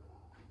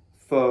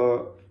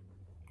for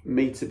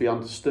me to be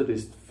understood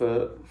is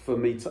for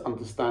me to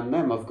understand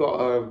them. I've got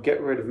to get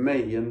rid of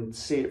me and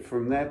see it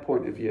from their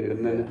point of view.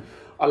 And then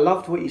I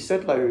loved what you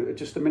said, though,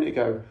 just a minute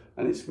ago,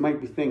 and it's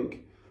made me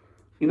think,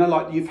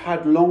 you've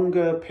had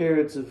longer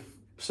periods of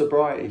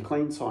sobriety,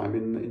 clean time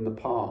in the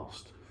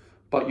past,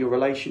 but your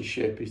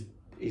relationship is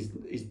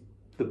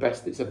the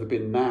best it's ever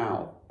been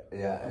now.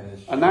 Yeah,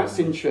 and that's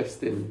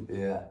interesting.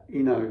 Yeah,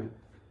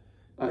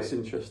 that's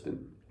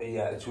interesting.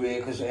 Yeah, it's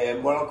weird because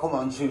what I'll come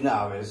on to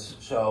now is,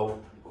 so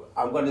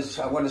I'm going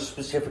to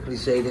specifically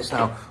say this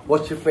now.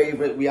 What's your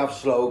favourite? We have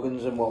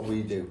slogans and what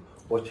we do.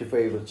 What's your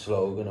favourite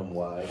slogan and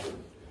why?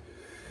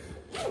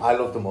 I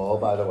love them all,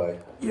 by the way.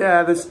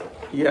 Yeah, there's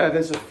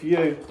a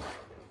few.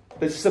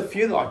 There's just a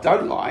few that I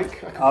don't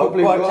like. I could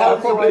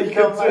probably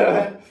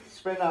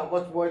spin out.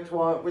 What's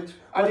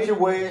your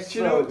worst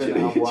slogan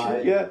and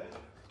why? Yeah.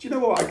 Do you know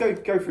what? I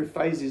go through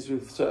phases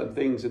with certain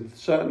things, and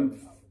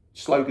certain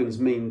slogans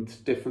mean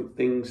different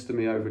things to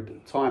me over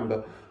time.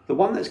 But the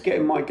one that's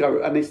getting my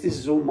go, and this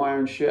is all my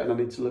own shit, and I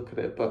need to look at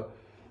it, but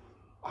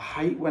I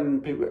hate when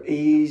people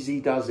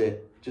easy does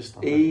it.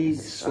 Just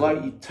easy,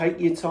 slow. You take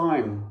your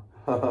time.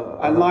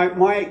 And like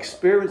my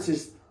experience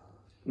is,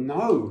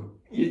 no,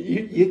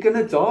 you're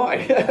gonna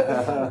die.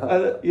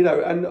 You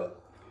know, and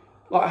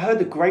like I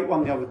heard a great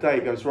one the other day.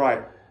 It goes,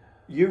 right,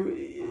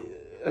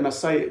 and I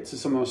say it to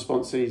some of my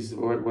sponsees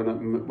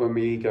when my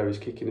ego is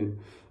kicking in.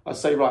 I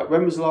say, right,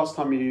 when was the last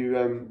time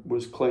you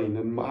was clean,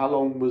 and how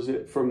long was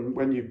it from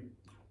when you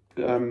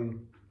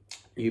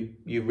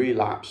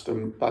relapsed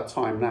and that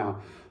time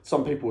now?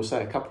 Some people will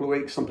say a couple of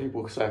weeks, some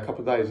people will say a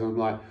couple of days, and I'm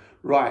like,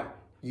 right,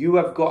 you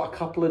have got a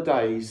couple of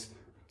days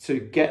to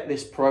get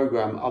this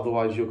program,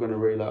 otherwise you're going to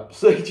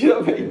relapse. Do you know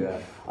what I mean? Yeah,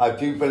 I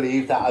do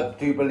believe that. I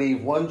do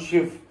believe once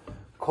you've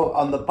cut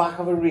on the back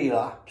of a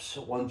relapse,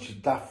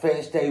 that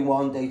first day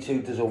one, day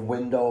two, there's a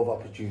window of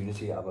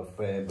opportunity.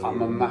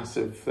 I'm a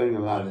massive thing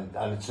of that,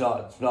 and it's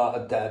not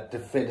a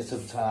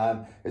definitive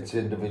time. It's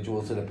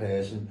individual to the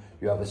person.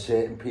 You have a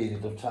certain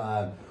period of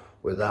time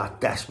with that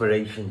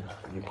desperation.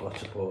 You've got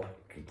to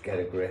get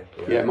a grip.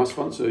 Yeah, my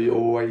sponsor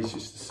always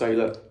used to say,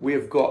 look,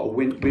 we've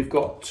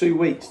got 2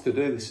 weeks to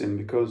do this in,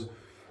 because,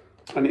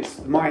 and it's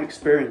my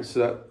experience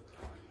that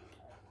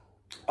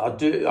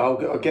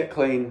I'll get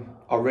clean,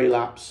 I'll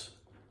relapse,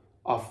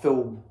 I'll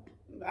feel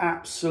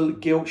absolute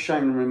guilt,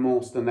 shame and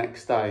remorse the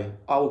next day.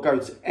 I'll go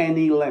to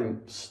any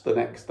lengths the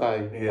next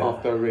day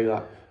after a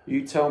relapse.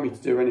 You tell me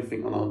to do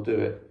anything and I'll do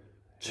it.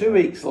 2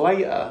 weeks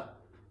later,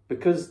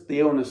 because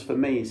the illness for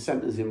me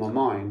centres in my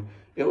mind,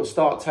 it will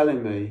start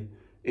telling me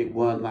it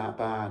weren't that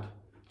bad.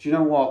 Do you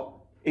know what?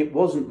 It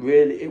wasn't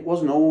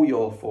all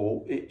your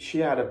fault. She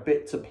had a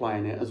bit to play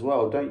in it as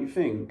well, don't you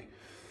think?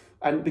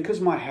 And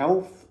because my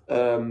health,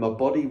 my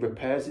body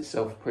repairs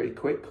itself pretty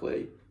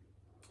quickly,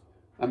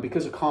 and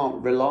because I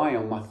can't rely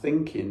on my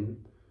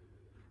thinking,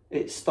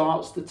 it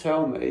starts to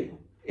tell me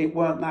it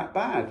weren't that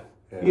bad.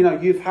 Yeah. You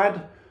know, you've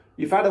had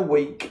a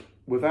week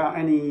without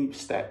any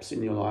steps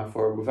in your life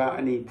or without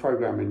any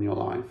program in your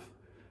life.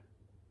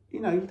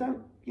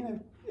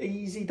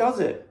 Easy does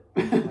it.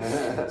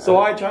 So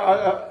I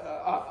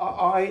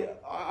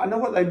know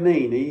what they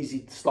mean. Easy.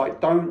 It's like,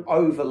 don't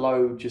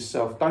overload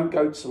yourself. Don't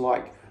go to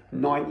like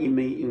 90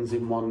 meetings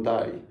in one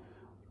day.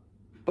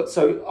 But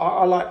so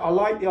I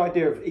like the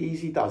idea of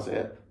easy does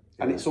it,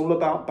 and it's all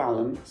about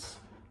balance.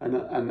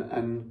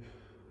 And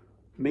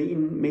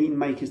meeting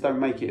makers don't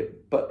make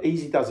it, but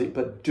easy does it.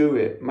 But do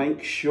it.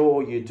 Make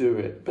sure you do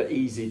it. But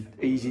easy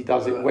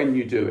does it when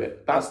you do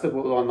it. That's the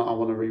one that I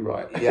want to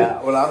rewrite.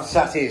 Yeah. Well, I'm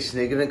sat here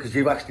sniggering because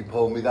you've actually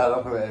pulled me that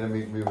up in a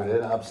meeting we were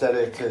in. I've said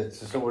it to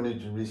someone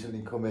who's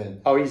recently come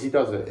in. Oh, easy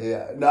does it.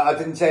 Yeah. No, I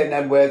didn't say it in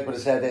them words, but I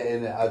said it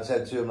in. I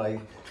said to him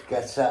like,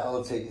 get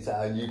settled, take your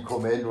time. And you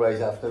come in right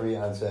after me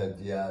and said,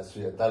 yeah,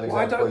 so that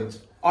exact point.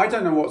 I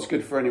don't know what's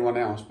good for anyone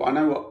else, but I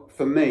know what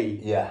for me.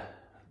 Yeah.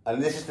 And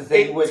this is the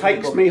thing. It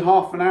takes me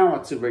half an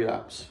hour to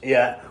relapse.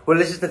 Yeah. Well,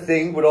 this is the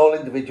thing with all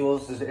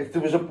individuals. If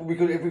there was we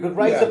could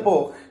write a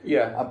book.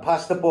 Yeah. And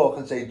pass the book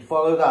and say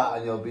follow that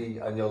and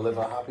you'll live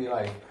a happy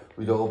life.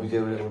 We'd all be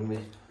doing it, wouldn't we?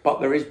 But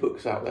there is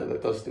books out there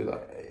that does do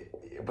that.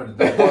 But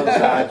not one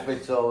size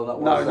fits all.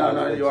 No.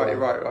 You're right.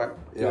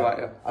 You're right.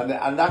 Yeah.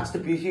 And that's the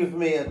beauty for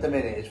me at the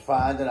minute. It's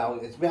finding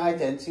out. It's my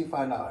identity.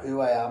 Finding out who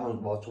I am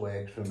and what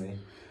works for me.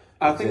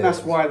 I think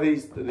that's why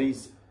these.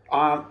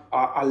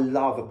 I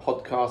love a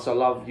podcast. I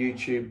love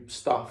YouTube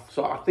stuff.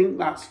 So I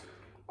think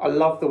I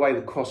love the way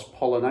the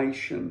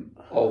cross-pollination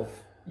of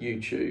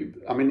YouTube.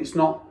 I mean, it's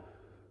not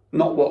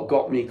what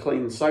got me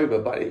clean and sober,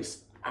 but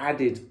it's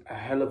added a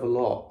hell of a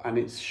lot, and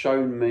it's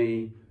shown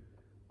me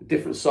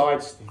different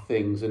sides to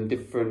things and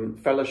different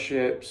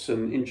fellowships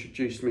and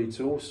introduced me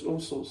to all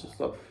sorts of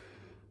stuff.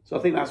 So I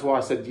think that's why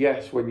I said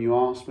yes when you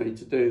asked me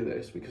to do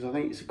this, because I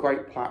think it's a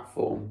great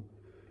platform.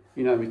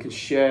 You know, we can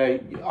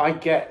share. I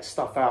get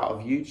stuff out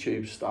of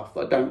YouTube stuff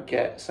that I don't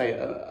get, say,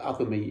 at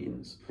other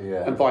meetings,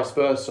 and vice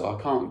versa. I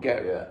can't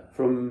get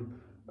from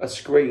a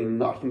screen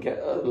that I can get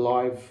at a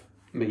live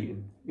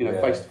meeting,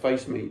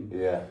 face-to-face meeting.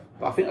 Yeah.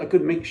 But I think a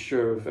good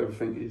mixture of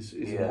everything is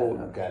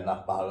important. I'm getting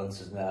that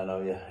balance, isn't it? I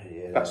know,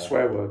 yeah. That's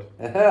swear word.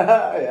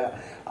 Yeah,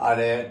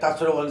 and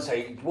that's what I want to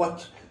say.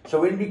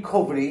 So in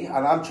recovery,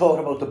 and I'm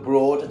talking about the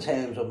broader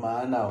terms of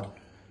mine now,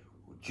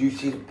 do you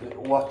see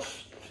what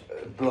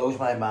blows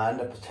my mind,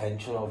 the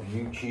potential of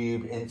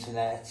YouTube,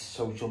 internet,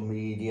 social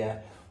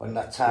media, when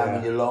that time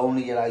when you're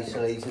lonely, you're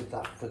isolated,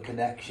 that for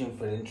connection,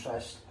 for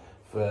interest,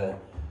 for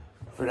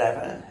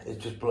forever, it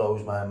just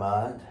blows my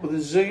mind. Well, the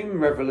Zoom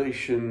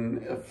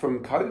revolution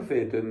from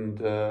COVID and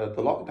the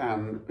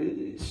lockdown,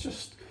 it's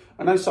just,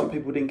 I know some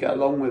people didn't get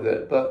along with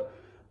it, but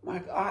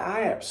Like,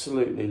 I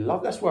absolutely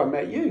love. That's where I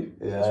met you.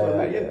 Yeah, that's where I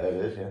met you. Yeah, it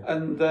is, yeah.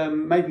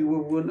 And maybe we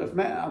wouldn't have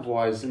met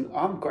otherwise. And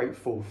I'm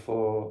grateful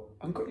for.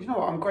 You know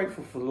what? I'm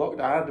grateful for the lockdown.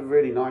 I had a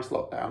really nice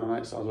lockdown. I know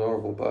it sounds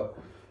horrible, but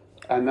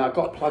and I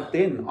got plugged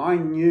in. I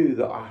knew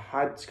that I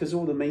had, because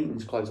all the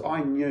meetings closed.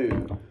 I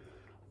knew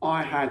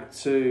I had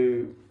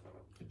to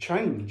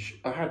change.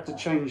 I had to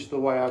change the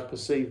way I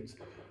perceived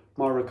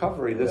my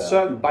recovery. There's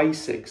certain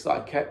basics that I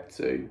kept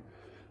to.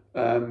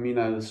 You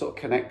know, the sort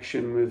of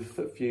connection with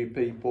a few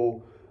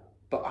people.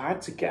 But I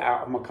had to get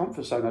out of my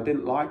comfort zone. I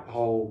didn't like the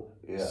whole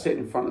sitting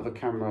in front of a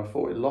camera. I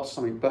thought it lost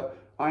something, but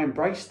I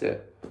embraced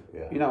it.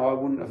 Yeah. You know, I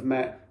wouldn't have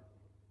met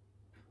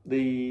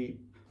the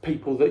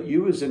people that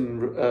you was in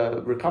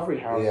recovery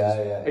houses.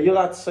 Are you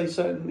allowed to say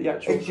certain the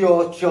actual? It's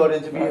your short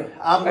interview.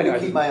 I'm going to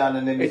keep my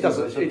anonymity.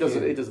 It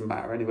doesn't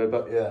matter anyway.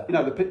 But you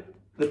know,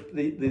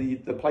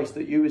 the place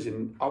that you was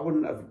in, I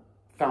wouldn't have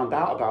found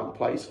out about the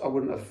place. I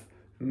wouldn't have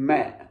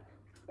met.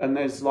 And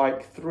there's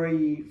like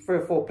three or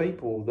four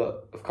people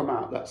that have come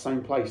out of that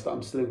same place that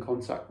I'm still in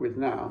contact with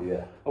now.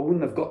 Yeah. I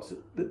wouldn't have got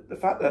to, the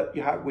fact that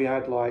we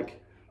had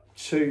like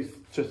 2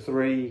 to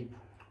 3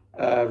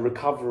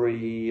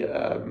 recovery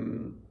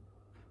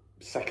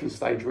second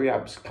stage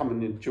rehabs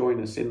coming and join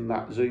us in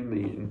that Zoom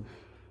meeting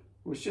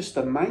was just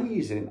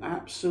amazing,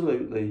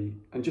 absolutely.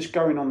 And just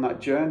going on that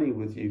journey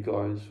with you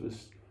guys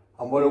was.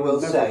 And what I will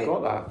say,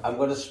 I'm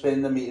going to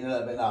spin the meeting a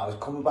little bit now. I was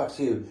coming back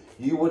to you.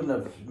 You wouldn't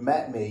have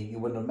met me. You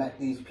wouldn't have met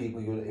these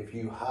people if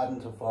you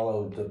hadn't have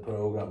followed the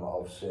programme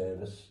of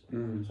service.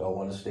 So I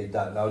want to state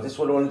that. Now, this is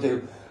what I want to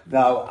do.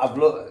 Now, I've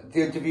looked.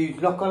 The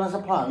interview's not gone as a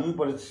plan,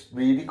 but it's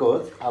really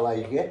good. I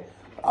like it.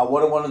 And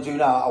what I want to do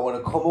now, I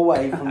want to come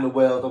away from the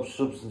world of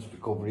substance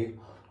recovery.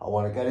 I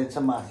want to get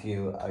into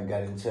Mathew and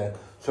get into.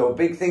 So a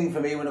big thing for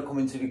me when I come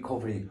into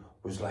recovery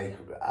was like,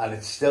 and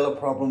it's still a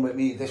problem with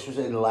me, this was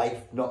in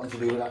life, nothing to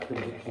do with active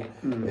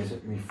addiction, is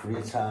it me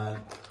free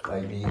time,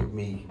 like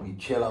me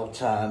chill out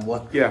time,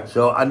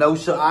 so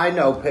I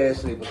know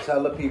personally, but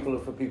tell the people,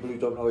 for people who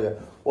don't know you,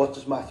 what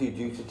does Mathew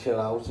do to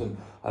chill out, and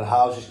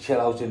how's his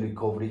chill out in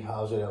recovery,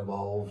 how's it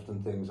evolved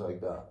and things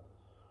like that?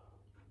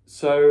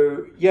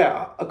 So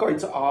yeah, I got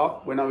into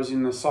art when I was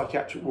in the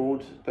psychiatric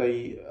ward.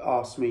 They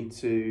asked me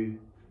to,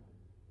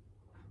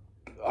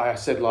 I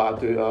said like I'll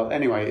do,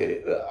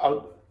 anyway, I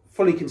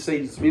fully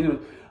conceded to me.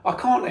 I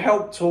can't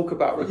help talk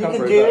about recovery. You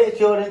can do it, it's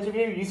your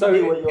interview. You can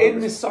do what you want. In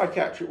this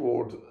psychiatric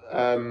ward,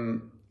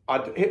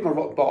 I'd hit my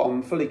rock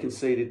bottom, fully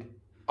conceded.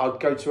 I'd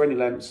go to any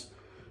lengths,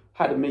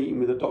 had a meeting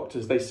with the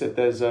doctors. They said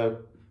there's a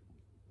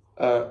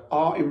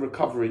art in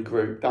recovery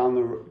group down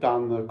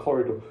the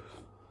corridor.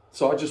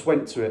 So I just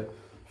went to it.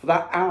 For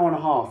that hour and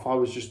a half, I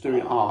was just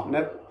doing art.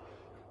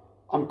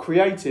 I'm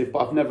creative,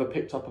 but I've never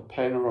picked up a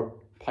pen or a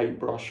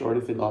paintbrush or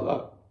anything like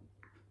that.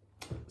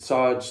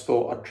 So I just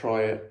thought I'd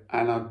try it,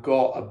 and I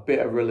got a bit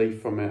of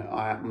relief from it.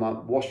 My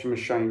washing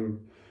machine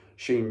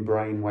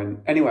brain went.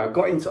 Anyway, I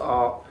got into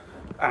art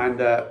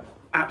and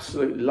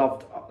absolutely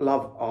love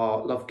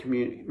art, love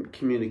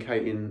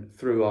communicating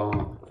through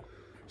art.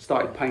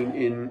 Started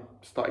painting,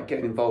 started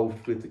getting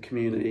involved with the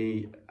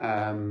community,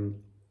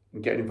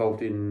 getting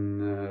involved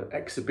in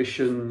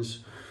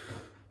exhibitions,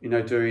 you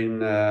know, doing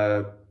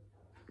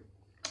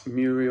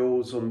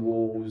murals on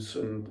walls,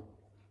 and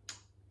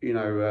you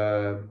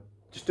know,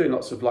 just doing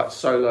lots of like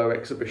solo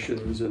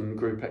exhibitions and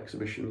group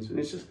exhibitions. And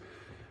it's just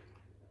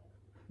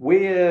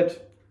weird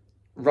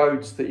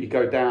roads that you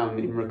go down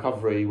in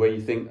recovery where you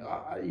think,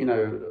 you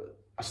know,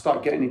 I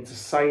started getting into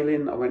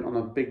sailing. I went on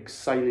a big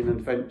sailing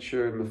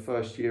adventure in the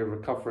first year of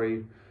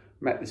recovery,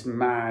 met this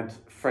mad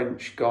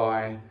French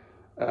guy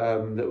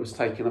that was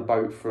taking a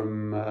boat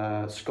from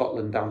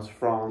Scotland down to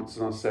France.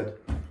 And I said,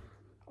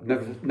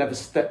 I've never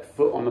stepped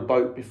foot on a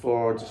boat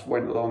before. I just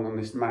went along on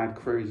this mad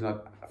cruise, and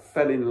I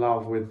fell in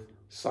love with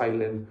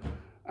sailing,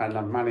 and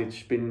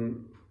I've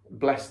been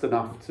blessed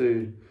enough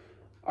to,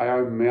 I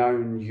own my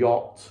own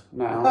yacht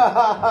now.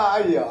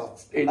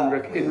 Yacht. In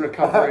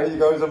recovery. You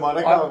go to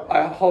Monaco.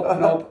 I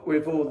hobnob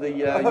with all the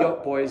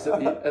yacht boys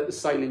at the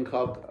sailing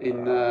club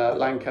in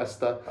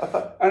Lancaster.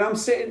 And I'm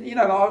sitting, you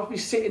know, I'll be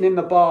sitting in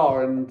the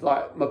bar, and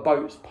like my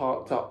boat's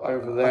parked up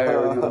over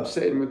there, and I'm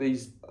sitting with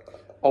these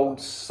old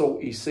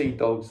salty sea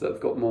dogs that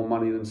have got more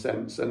money than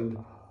sense,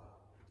 and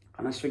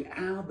I just think,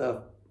 how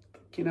the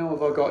you know,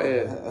 have I got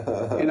here?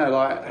 You know,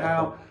 like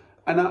how,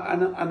 and I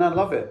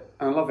love it,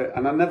 and I love it,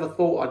 and I never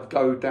thought I'd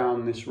go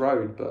down this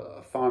road, but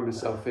I find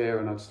myself here,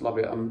 and I just love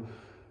it. I'm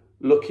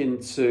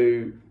looking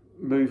to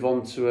move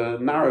on to a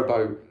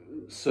narrowboat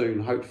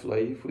soon,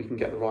 hopefully, if we can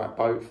get the right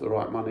boat for the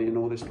right money and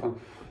all this kind.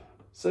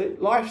 So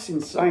life's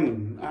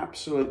insane,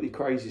 absolutely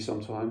crazy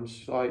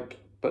sometimes, like,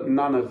 but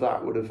none of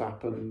that would have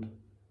happened.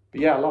 But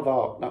yeah, I love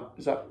art.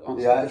 Is that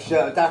answer? Yeah,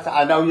 sure.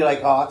 I know you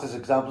like art. As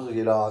examples of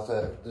your art.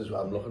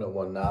 I'm looking at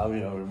one now, you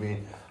know what I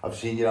mean? I've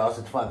seen your art,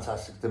 it's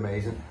fantastic, it's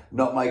amazing.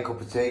 Not my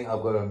cup of tea,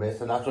 I've got to admit,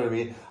 and that's what I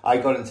mean. I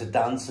got into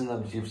dancing,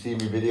 and you've seen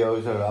me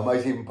videos, or I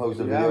might even post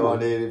a video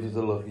on here if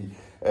you're lucky.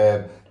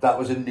 That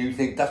was a new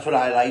thing. That's what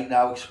I like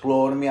now,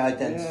 exploring my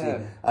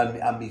identity, and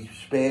my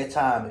spare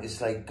time is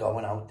like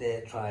going out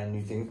there, trying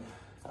new things.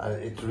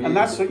 It's really, and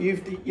that's what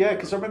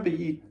because I remember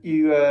you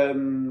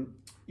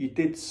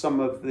did some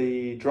of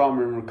the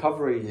drama and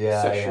recovery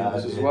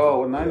sessions as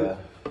well, and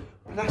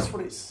but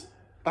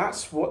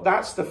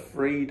that's the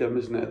freedom,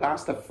 isn't it?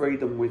 That's the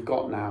freedom we've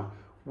got now.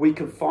 We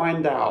can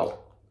find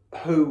out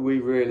who we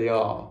really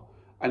are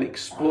and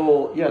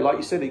explore, like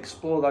you said,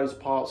 explore those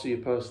parts of your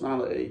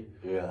personality.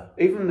 Yeah.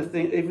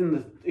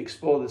 Even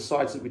explore the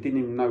sides that we didn't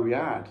even know we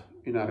had,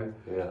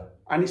 Yeah.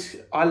 And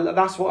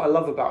that's what I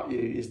love about you,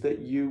 is that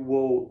you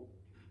will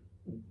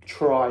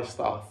try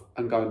stuff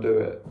and go and do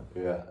it.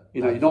 Yeah.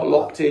 You're not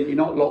locked in. You're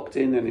not locked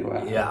in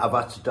anywhere. Yeah, I've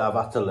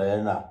had to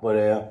learn that, but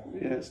yeah,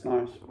 it's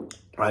nice.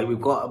 Right,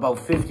 we've got about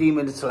 15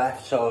 minutes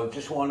left, so I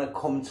just want to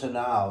come to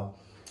now.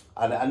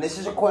 And this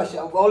is a question,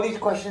 all these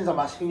questions I'm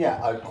asking you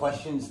are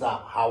questions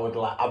that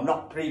I've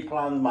not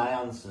pre-planned my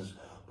answers,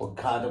 but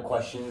kind of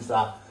questions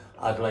that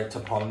I'd like to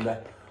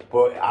ponder.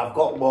 But I've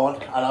got one,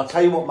 and I'll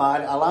tell you what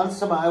I'll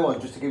answer my one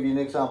just to give you an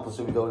example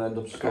so we don't end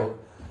up stuck. Okay.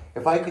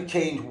 If I could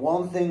change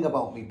one thing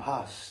about my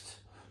past,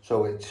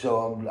 so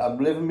I'm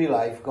living my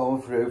life,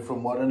 going through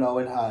from what I know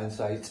in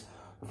hindsight,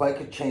 if I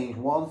could change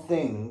one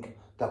thing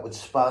that would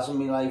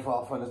spasm my life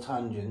off on a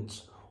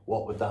tangent,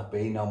 what would that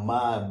be? Now,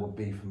 mine would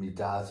be for my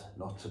dad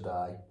not to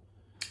die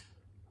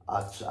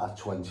at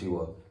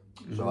 21.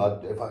 Mm-hmm.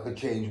 So if I could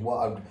change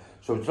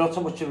so it's not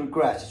so much a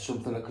regret, it's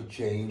something I could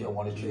change. I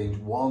want to change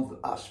one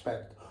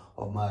aspect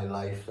of my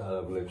life that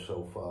I've lived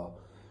so far.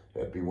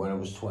 It'd be when I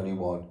was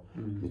 21,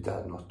 my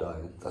dad not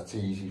dying. That's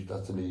easy.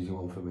 That's an easy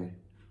one for me.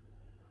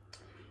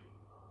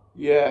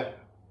 Yeah.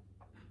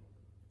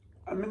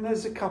 I mean,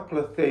 there's a couple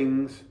of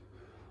things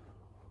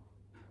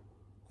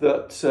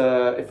that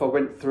if I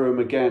went through them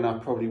again, I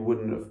probably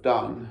wouldn't have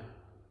done.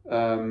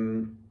 But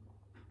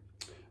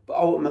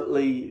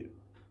ultimately,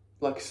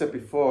 like I said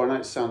before, I know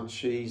it sounds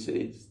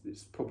cheesy,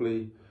 it's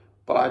probably,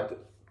 but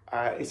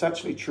it's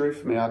actually true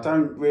for me. I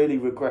don't really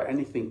regret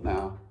anything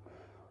now.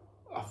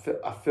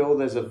 I feel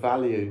there's a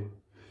value.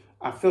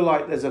 I feel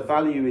like there's a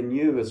value in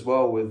you as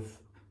well with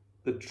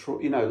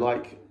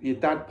like your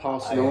dad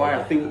passing away.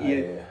 I think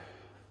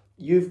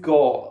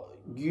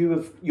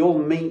you'll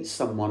meet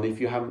someone, if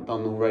you haven't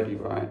done already,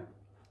 right?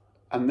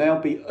 And they'll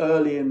be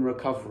early in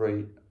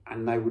recovery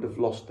and they would have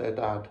lost their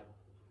dad.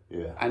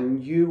 Yeah.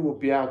 And you will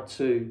be able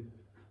to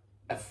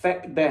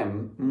affect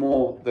them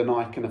more than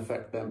I can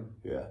affect them.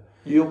 Yeah.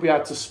 You'll be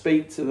able to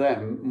speak to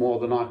them more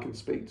than I can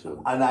speak to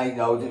them. And I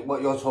know that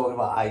what you're talking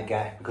about, I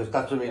get, because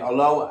that's what I mean.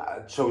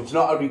 Although, so it's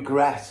not a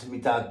regret, my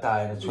dad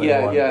dying at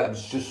 21. Yeah.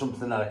 It's just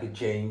something that I could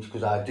change,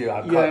 because I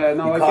can't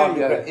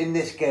regret. In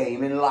this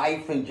game, in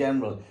life in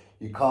general,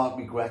 you can't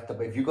regret that.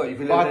 But if you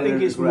live I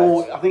think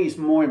it's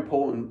more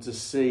important to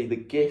see the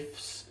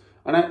gifts.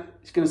 I know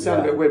it's going to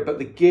sound a bit weird, but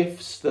the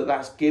gifts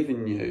that's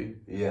given you,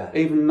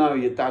 even though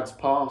your dad's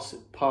passed,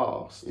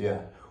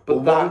 but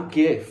one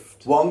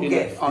gift.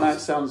 I know it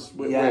sounds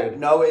weird.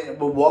 No,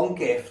 one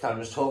gift, I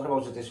was talking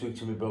about it this week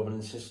to my brother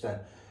and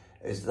sister,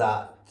 is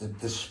that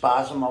the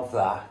spasm of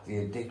that, the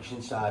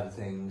addiction side of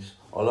things,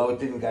 although I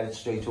didn't get it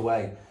straight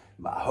away,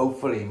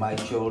 hopefully my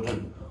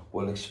children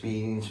will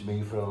experience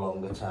me for a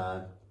longer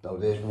time. No,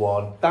 there's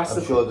one.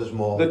 I'm sure there's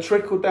more. The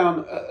trickle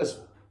down,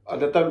 I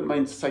don't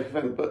mean to take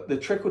offence, but the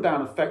trickle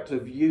down effect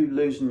of you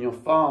losing your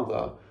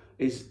father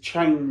is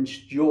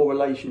changed your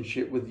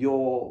relationship with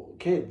your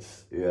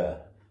kids. Yeah.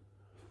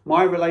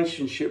 My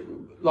relationship,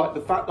 like the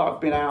fact that I've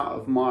been out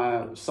of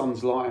my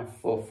son's life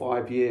for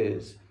 5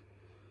 years,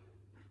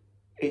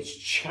 it's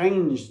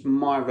changed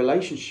my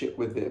relationship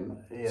with him.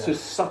 Yeah. To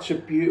such a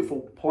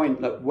beautiful point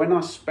that when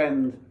I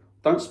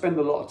don't spend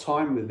a lot of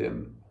time with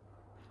him,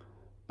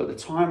 but the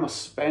time I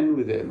spend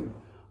with him,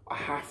 I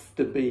have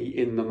to be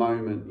in the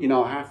moment.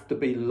 I have to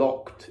be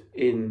locked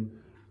in,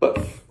 but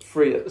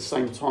free at the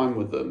same time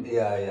with them.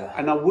 Yeah, yeah.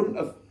 And I wouldn't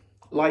have,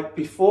 like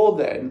before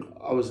then,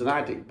 I was an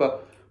addict,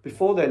 but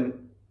before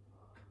then,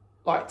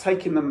 like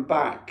taking them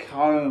back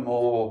home,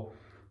 or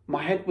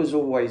my head was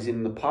always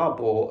in the pub,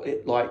 or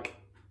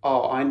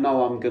I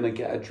know I'm going to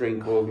get a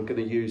drink, or I'm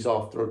going to use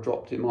after I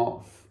dropped him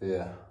off.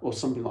 Yeah. Or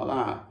something like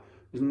that. I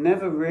was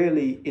never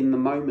really in the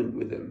moment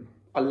with him.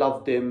 I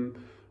loved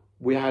him.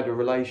 We had a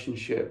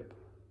relationship.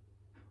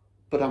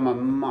 But I'm a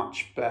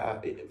much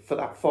better, for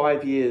that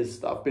 5 years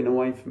that I've been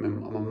away from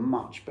him, I'm a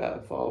much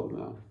better father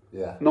now.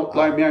 Yeah. Not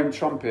blowing my own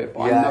trumpet,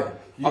 but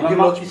you can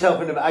look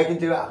yourself in the mirror. I can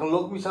do it. I can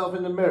look myself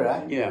in the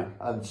mirror. Yeah.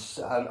 And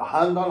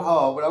hand on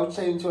heart, without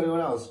saying to anyone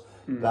else,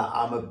 that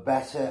I'm a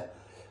better,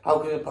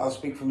 I'll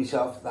speak for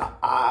myself, that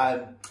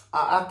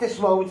at this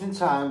moment in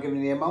time,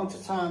 given the amount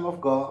of time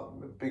I've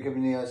got,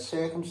 given the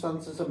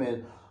circumstances I'm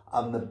in,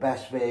 I'm the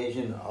best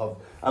version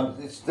of,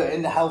 it's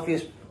in the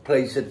healthiest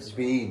place it's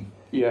been.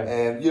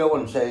 Yeah, you know what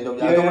I'm saying.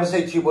 I don't want to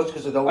say too much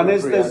because I don't want to.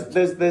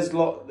 And there's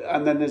lot,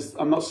 and then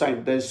I'm not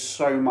saying there's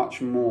so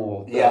much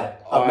more. Yeah,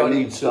 I've not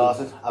even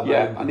started.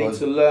 I need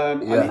to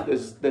learn. Yeah.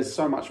 There's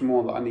so much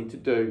more that I need to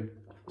do.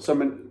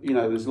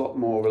 There's a lot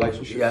more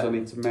relationships I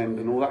need to mend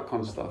and all that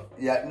kind of stuff.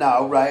 Yeah.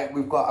 Now, right,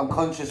 I'm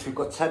conscious. We've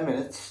got 10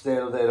 minutes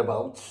there or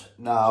thereabouts.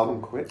 Now,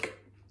 quick.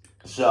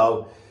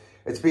 So,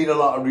 it's been a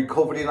lot of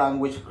recovery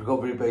language,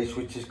 recovery based,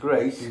 which is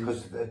great,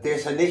 because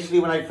this initially,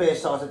 when I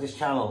first started this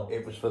channel,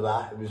 it was for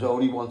that. It was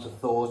only once I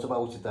thought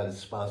about it that it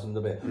spasmed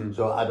a bit.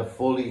 So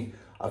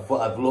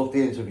I've loved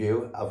the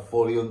interview, I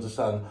fully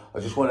understand. I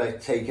just want to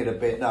take it a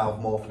bit now,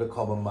 more for the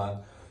common man.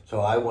 So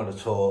I want to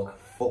talk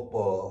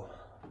football.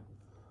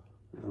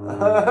 Do you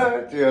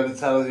want to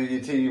tell us who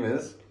your team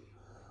is?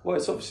 Well,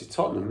 it's obviously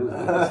Tottenham, isn't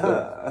it?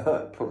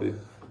 It's probably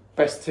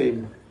best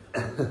team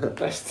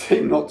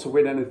not to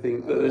win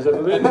anything that there's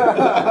ever been.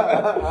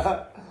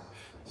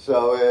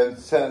 So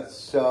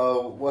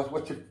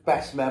what's your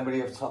best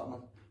memory of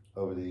Tottenham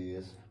over the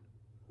years?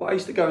 Well, I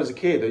used to go as a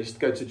kid. I used to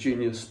go to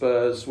Junior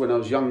Spurs when I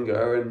was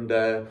younger, and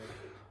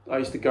I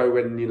used to go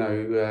when, you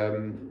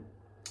know,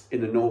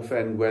 in the North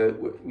End where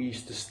we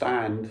used to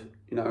stand.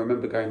 You know, I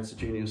remember going to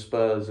Junior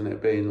Spurs and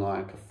it being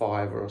like a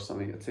 £5 or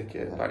something a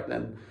ticket back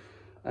then,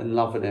 and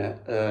loving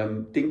it.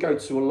 Didn't go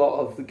to a lot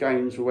of the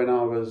games when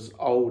I was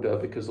older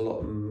because a lot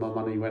of my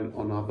money went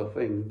on other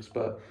things.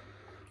 But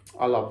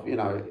I love, you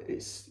know,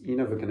 you're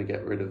never going to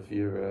get rid of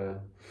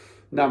your.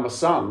 Now my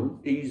son,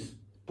 he's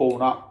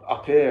born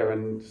up here,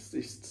 and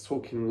he's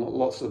talking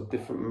lots of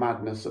different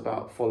madness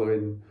about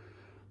following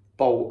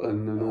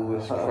Bolton and all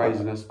this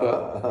craziness,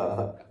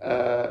 but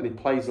and he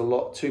plays a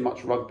lot too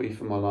much rugby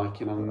for my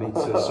liking. I need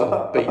to sort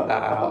of beat that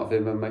out of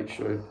him and make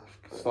sure he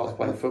starts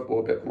playing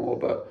football a bit more.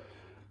 But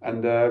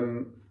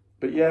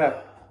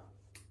yeah,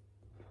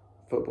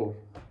 football.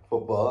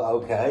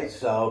 Okay.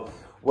 So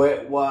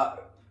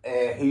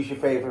who's your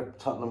favourite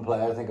Tottenham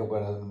player? I think I've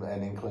got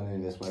an inkling who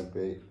this might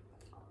be.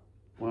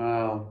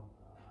 Wow.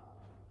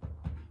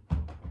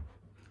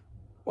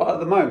 Well,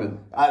 at the moment,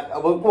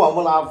 well, go on.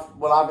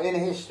 We'll have in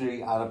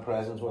history and a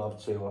present. We'll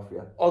have two of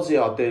you. Ozzy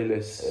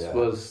Ardiles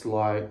was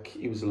like,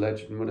 he was a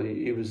legend, wasn't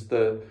he?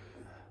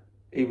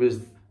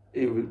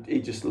 He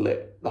just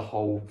lit the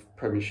whole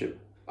Premiership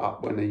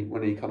up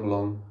when he come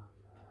along.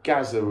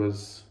 Gaza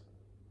was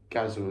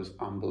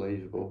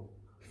unbelievable.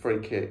 Free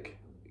kick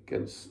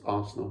against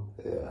Arsenal.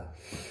 Yeah.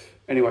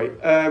 Anyway,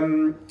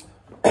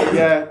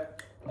 yeah,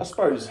 I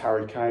suppose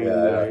Harry Kane.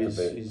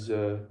 He's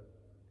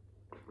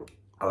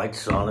I like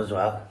Son as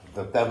well.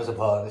 That was a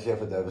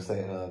partnership, and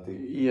devastating, aren't they?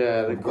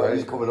 Yeah, they're great.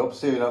 He's coming up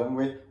soon, haven't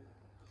we?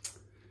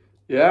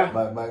 Yeah.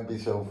 Might be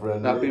so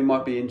friendly.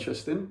 Might be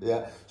interesting.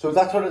 Yeah. So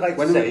that's what I'd like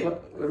to say.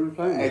 When are we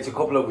playing? It's a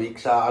couple of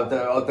weeks. I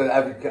don't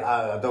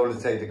want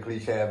to say the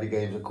cliche, every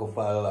game's a cup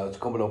final. It's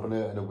coming up in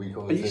a week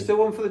or two. Are you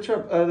still on for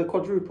the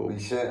quadruple? We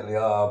certainly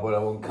are, but I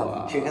won't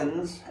count the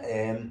chickens.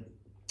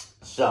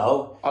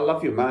 So I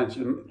love your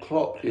manager.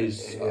 Klopp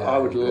is. I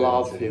would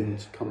love him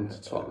to come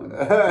to Tottenham.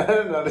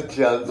 Not a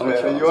chance,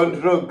 mate. Are you on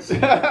drugs?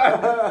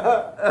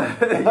 Yeah.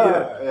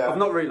 I've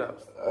not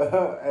relapsed.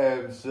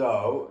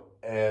 So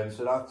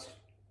that's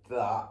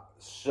that.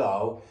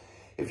 So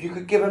if you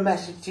could give a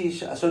message to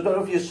your, so I don't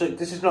know if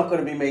this is not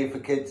going to be made for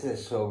kids.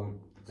 So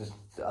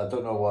I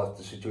don't know what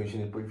the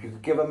situation is, but if you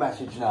could give a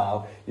message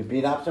now, you've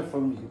been absent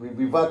from.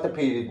 We've had the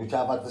period which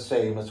I've had the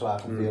same, that's why I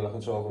can feel I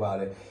can talk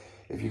about it.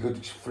 If you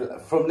could,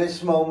 from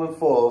this moment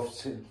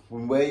forth,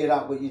 from where you're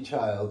at with your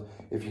child,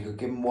 if you could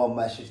give him one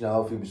message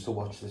now, if he was to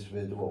watch this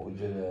video, what would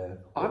you?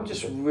 I'm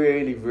just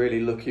really,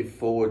 really looking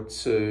forward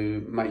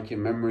to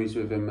making memories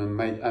with him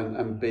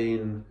and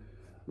being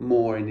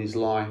more in his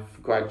life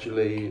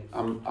gradually.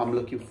 I'm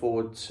looking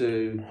forward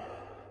to,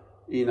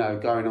 you know,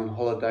 going on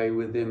holiday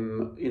with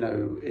him, you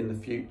know, in the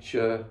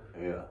future.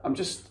 Yeah. I'm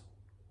just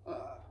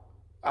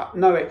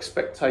no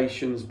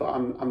expectations, but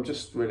I'm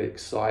just really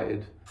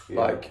excited. Yeah.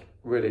 Like.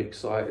 Really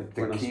excited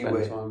when I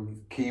spend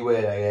time. Key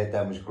word I heard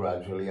then was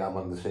gradually. I'm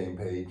on the same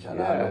page, and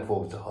I look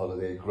forward to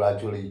holiday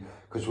gradually.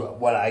 Because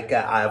when I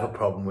have a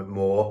problem with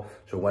more.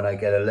 So when I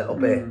get a little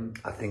bit,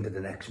 I think of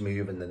the next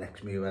move and the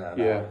next move, and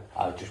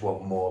I just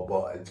want more.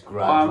 But it's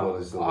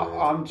gradual.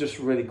 I'm just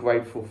really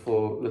grateful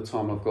for the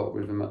time I've got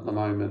with him at the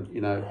moment.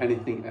 You know,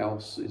 anything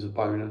else is a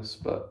bonus,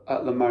 but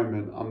at the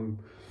moment I'm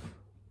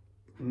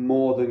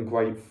more than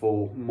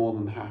grateful, more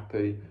than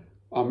happy.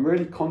 I'm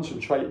really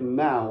concentrating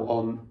now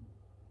on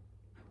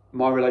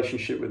my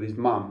relationship with his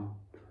mum,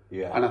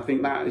 and I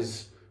think that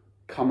has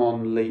come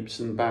on leaps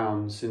and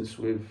bounds since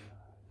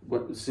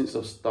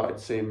I've started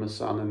seeing my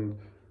son, and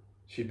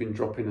she's been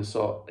dropping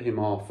him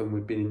off, and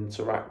we've been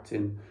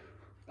interacting,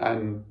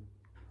 and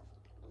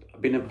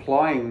I've been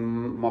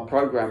applying my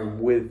program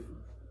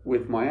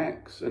with my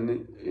ex,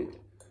 and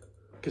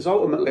because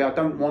ultimately I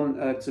don't want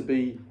her to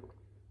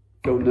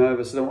feel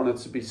nervous. I don't want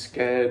her to be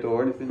scared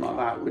or anything like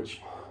that,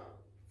 which.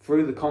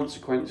 Through the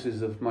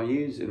consequences of my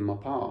using in my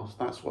past,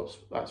 that's what's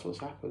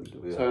happened.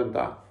 It turned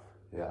that.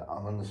 Yeah,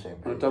 I'm on the same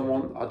page. I don't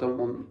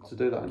want to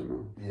do that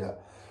anymore. Yeah.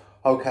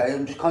 Okay,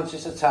 I'm just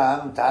conscious of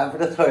time. I'm down for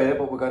the toilet,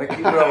 but we're going to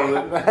keep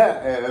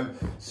rolling.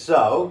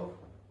 So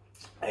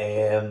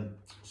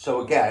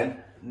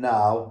again,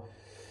 now,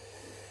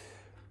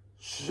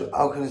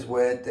 how can I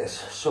word this?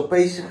 So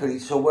basically,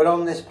 we're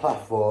on this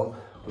platform.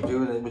 We're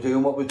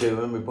doing what we're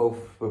doing. We're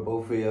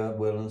both here,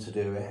 willing to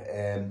do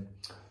it.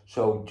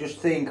 So just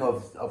think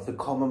of the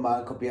common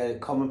man, could be a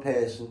common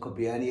person, could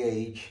be any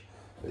age,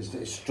 is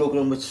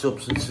struggling with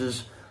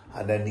substances,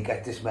 and then they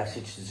get this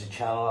message, there's a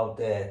channel out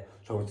there,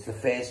 so it's the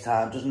first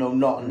time, doesn't know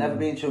nothing, never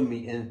been to a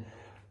meeting,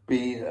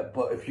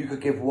 but if you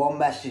could give one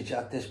message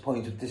at this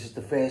point, if this is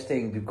the first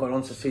thing, they've gone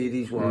on to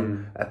series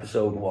 1,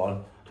 episode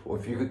 1, or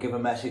if you could give a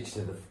message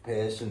to the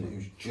person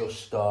who's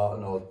just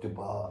starting or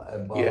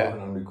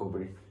embarking on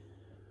recovery.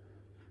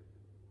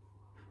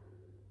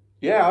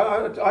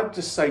 Yeah, I'd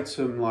just say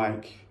to them,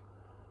 like,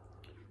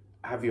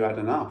 have you had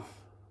enough?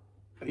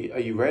 Are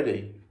you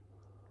ready?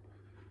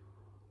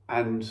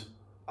 And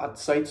I'd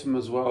say to them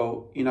as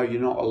well, you know,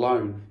 you're not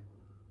alone.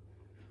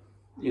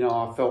 You know,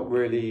 I felt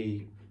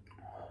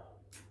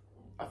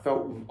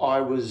I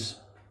was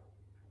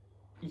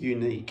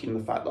unique in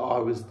the fact that I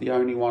was the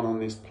only one on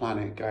this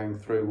planet going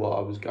through what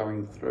I was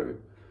going through,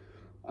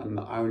 and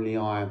that only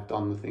I have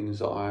done the things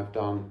that I have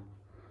done.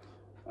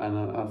 And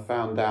I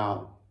found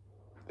out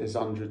there's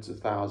hundreds of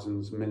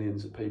thousands,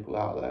 millions of people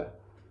out there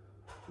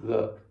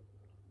that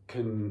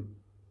can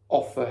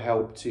offer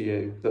help to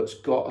you, that's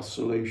got a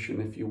solution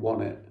if you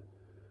want it.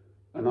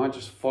 And I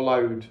just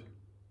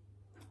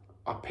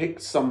I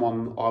picked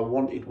someone, I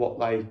wanted what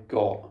they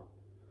got,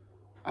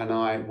 and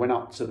I went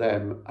up to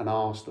them and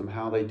asked them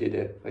how they did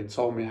it. They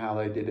told me how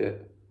they did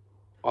it.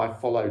 I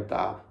followed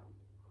that,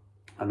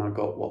 and I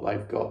got what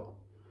they've got.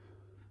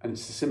 And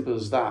it's as simple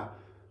as that.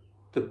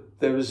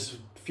 There was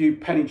a few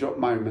penny drop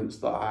moments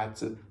that I had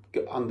to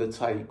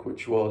undertake,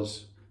 which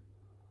was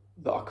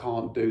that I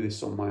can't do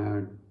this on my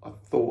own. I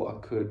thought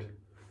I could,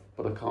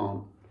 but I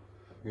can't.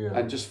 Yeah.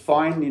 And just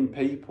finding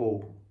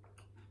people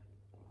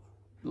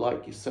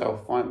like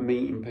yourself,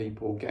 meeting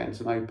people, getting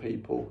to know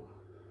people.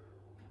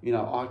 You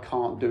know, I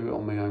can't do it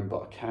on my own,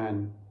 but I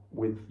can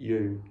with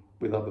you,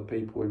 with other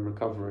people in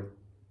recovery.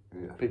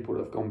 Yeah. People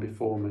that have gone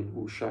before me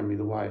will show me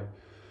the way.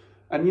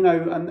 And, you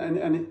know,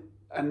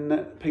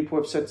 and people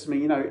have said to me,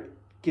 you know,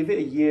 give it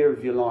a year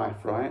of your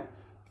life, right?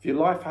 If your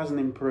life hasn't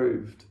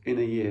improved in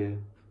a year,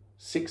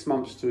 6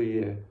 months to a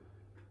year,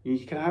 you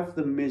can have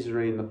the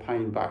misery and the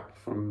pain back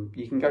from,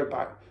 you can go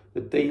back,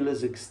 the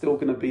dealers are still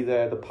going to be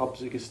there, the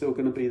pubs are still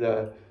going to be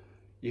there.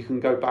 You can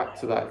go back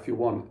to that if you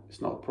want,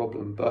 it's not a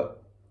problem.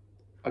 But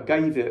I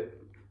gave it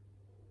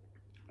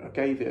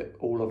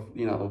all of,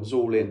 you know, I was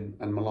all in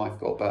and my life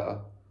got better.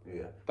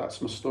 Yeah.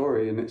 That's my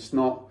story, and it's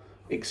not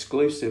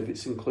exclusive,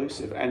 it's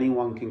inclusive.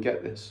 Anyone can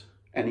get this,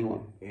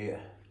 anyone. Yeah,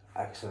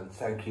 excellent.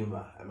 Thank you,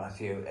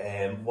 Matthew.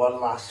 One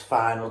last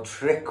final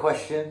trick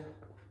question.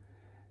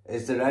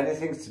 Is there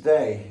anything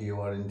today you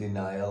are in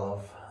denial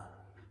of?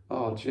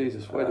 Oh,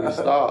 Jesus, where do we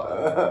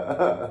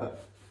start?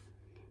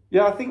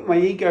 Yeah, I think my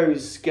ego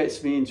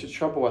gets me into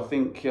trouble. I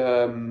think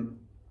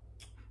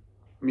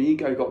my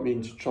ego got me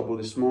into trouble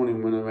this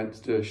morning when I went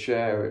to do a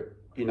share.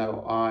 You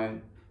know, I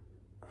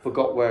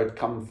forgot where it'd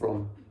come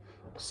from.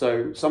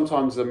 So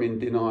sometimes I'm in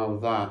denial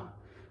of that.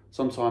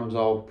 Sometimes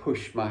I'll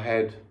push my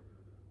head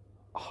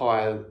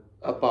higher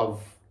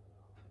above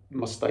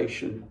my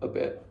station a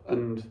bit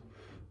and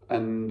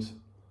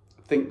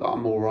think that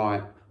I'm all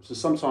right. So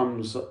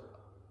sometimes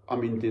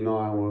I'm in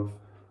denial of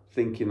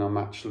thinking I'm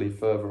actually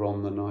further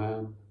on than I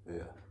am.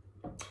 Yeah,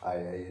 I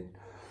hear you.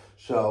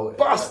 So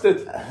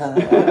bastard.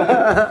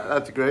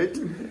 That's great.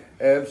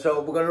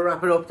 So we're going to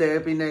wrap it up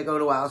there. Been there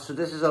going a while. So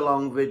this is a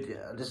long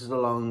video. This is a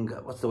long,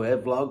 what's the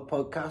word, vlog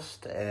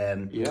podcast.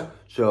 Yeah.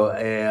 So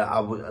I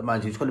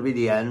imagine it's going to be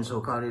the end.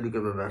 So I can't really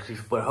give a message,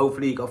 but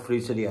hopefully you got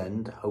through to the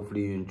end.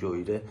 Hopefully you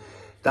enjoyed it.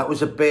 That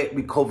was a bit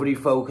recovery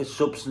focused,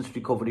 substance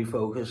recovery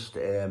focused.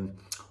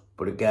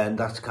 But again,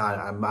 that's kind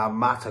of a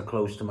matter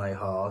close to my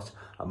heart,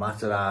 a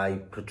matter I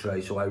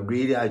portray. So I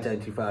really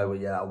identify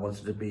with you. I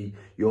wanted to be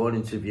your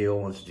interview. I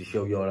wanted to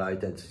show your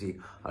identity.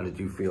 And I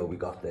do feel we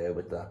got there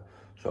with that.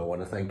 So I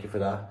want to thank you for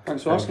that.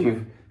 Thanks for asking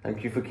me.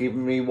 Thank you for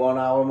keeping me 1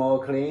 hour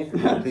more clean.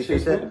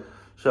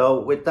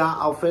 So with that,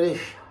 I'll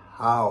finish.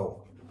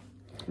 How?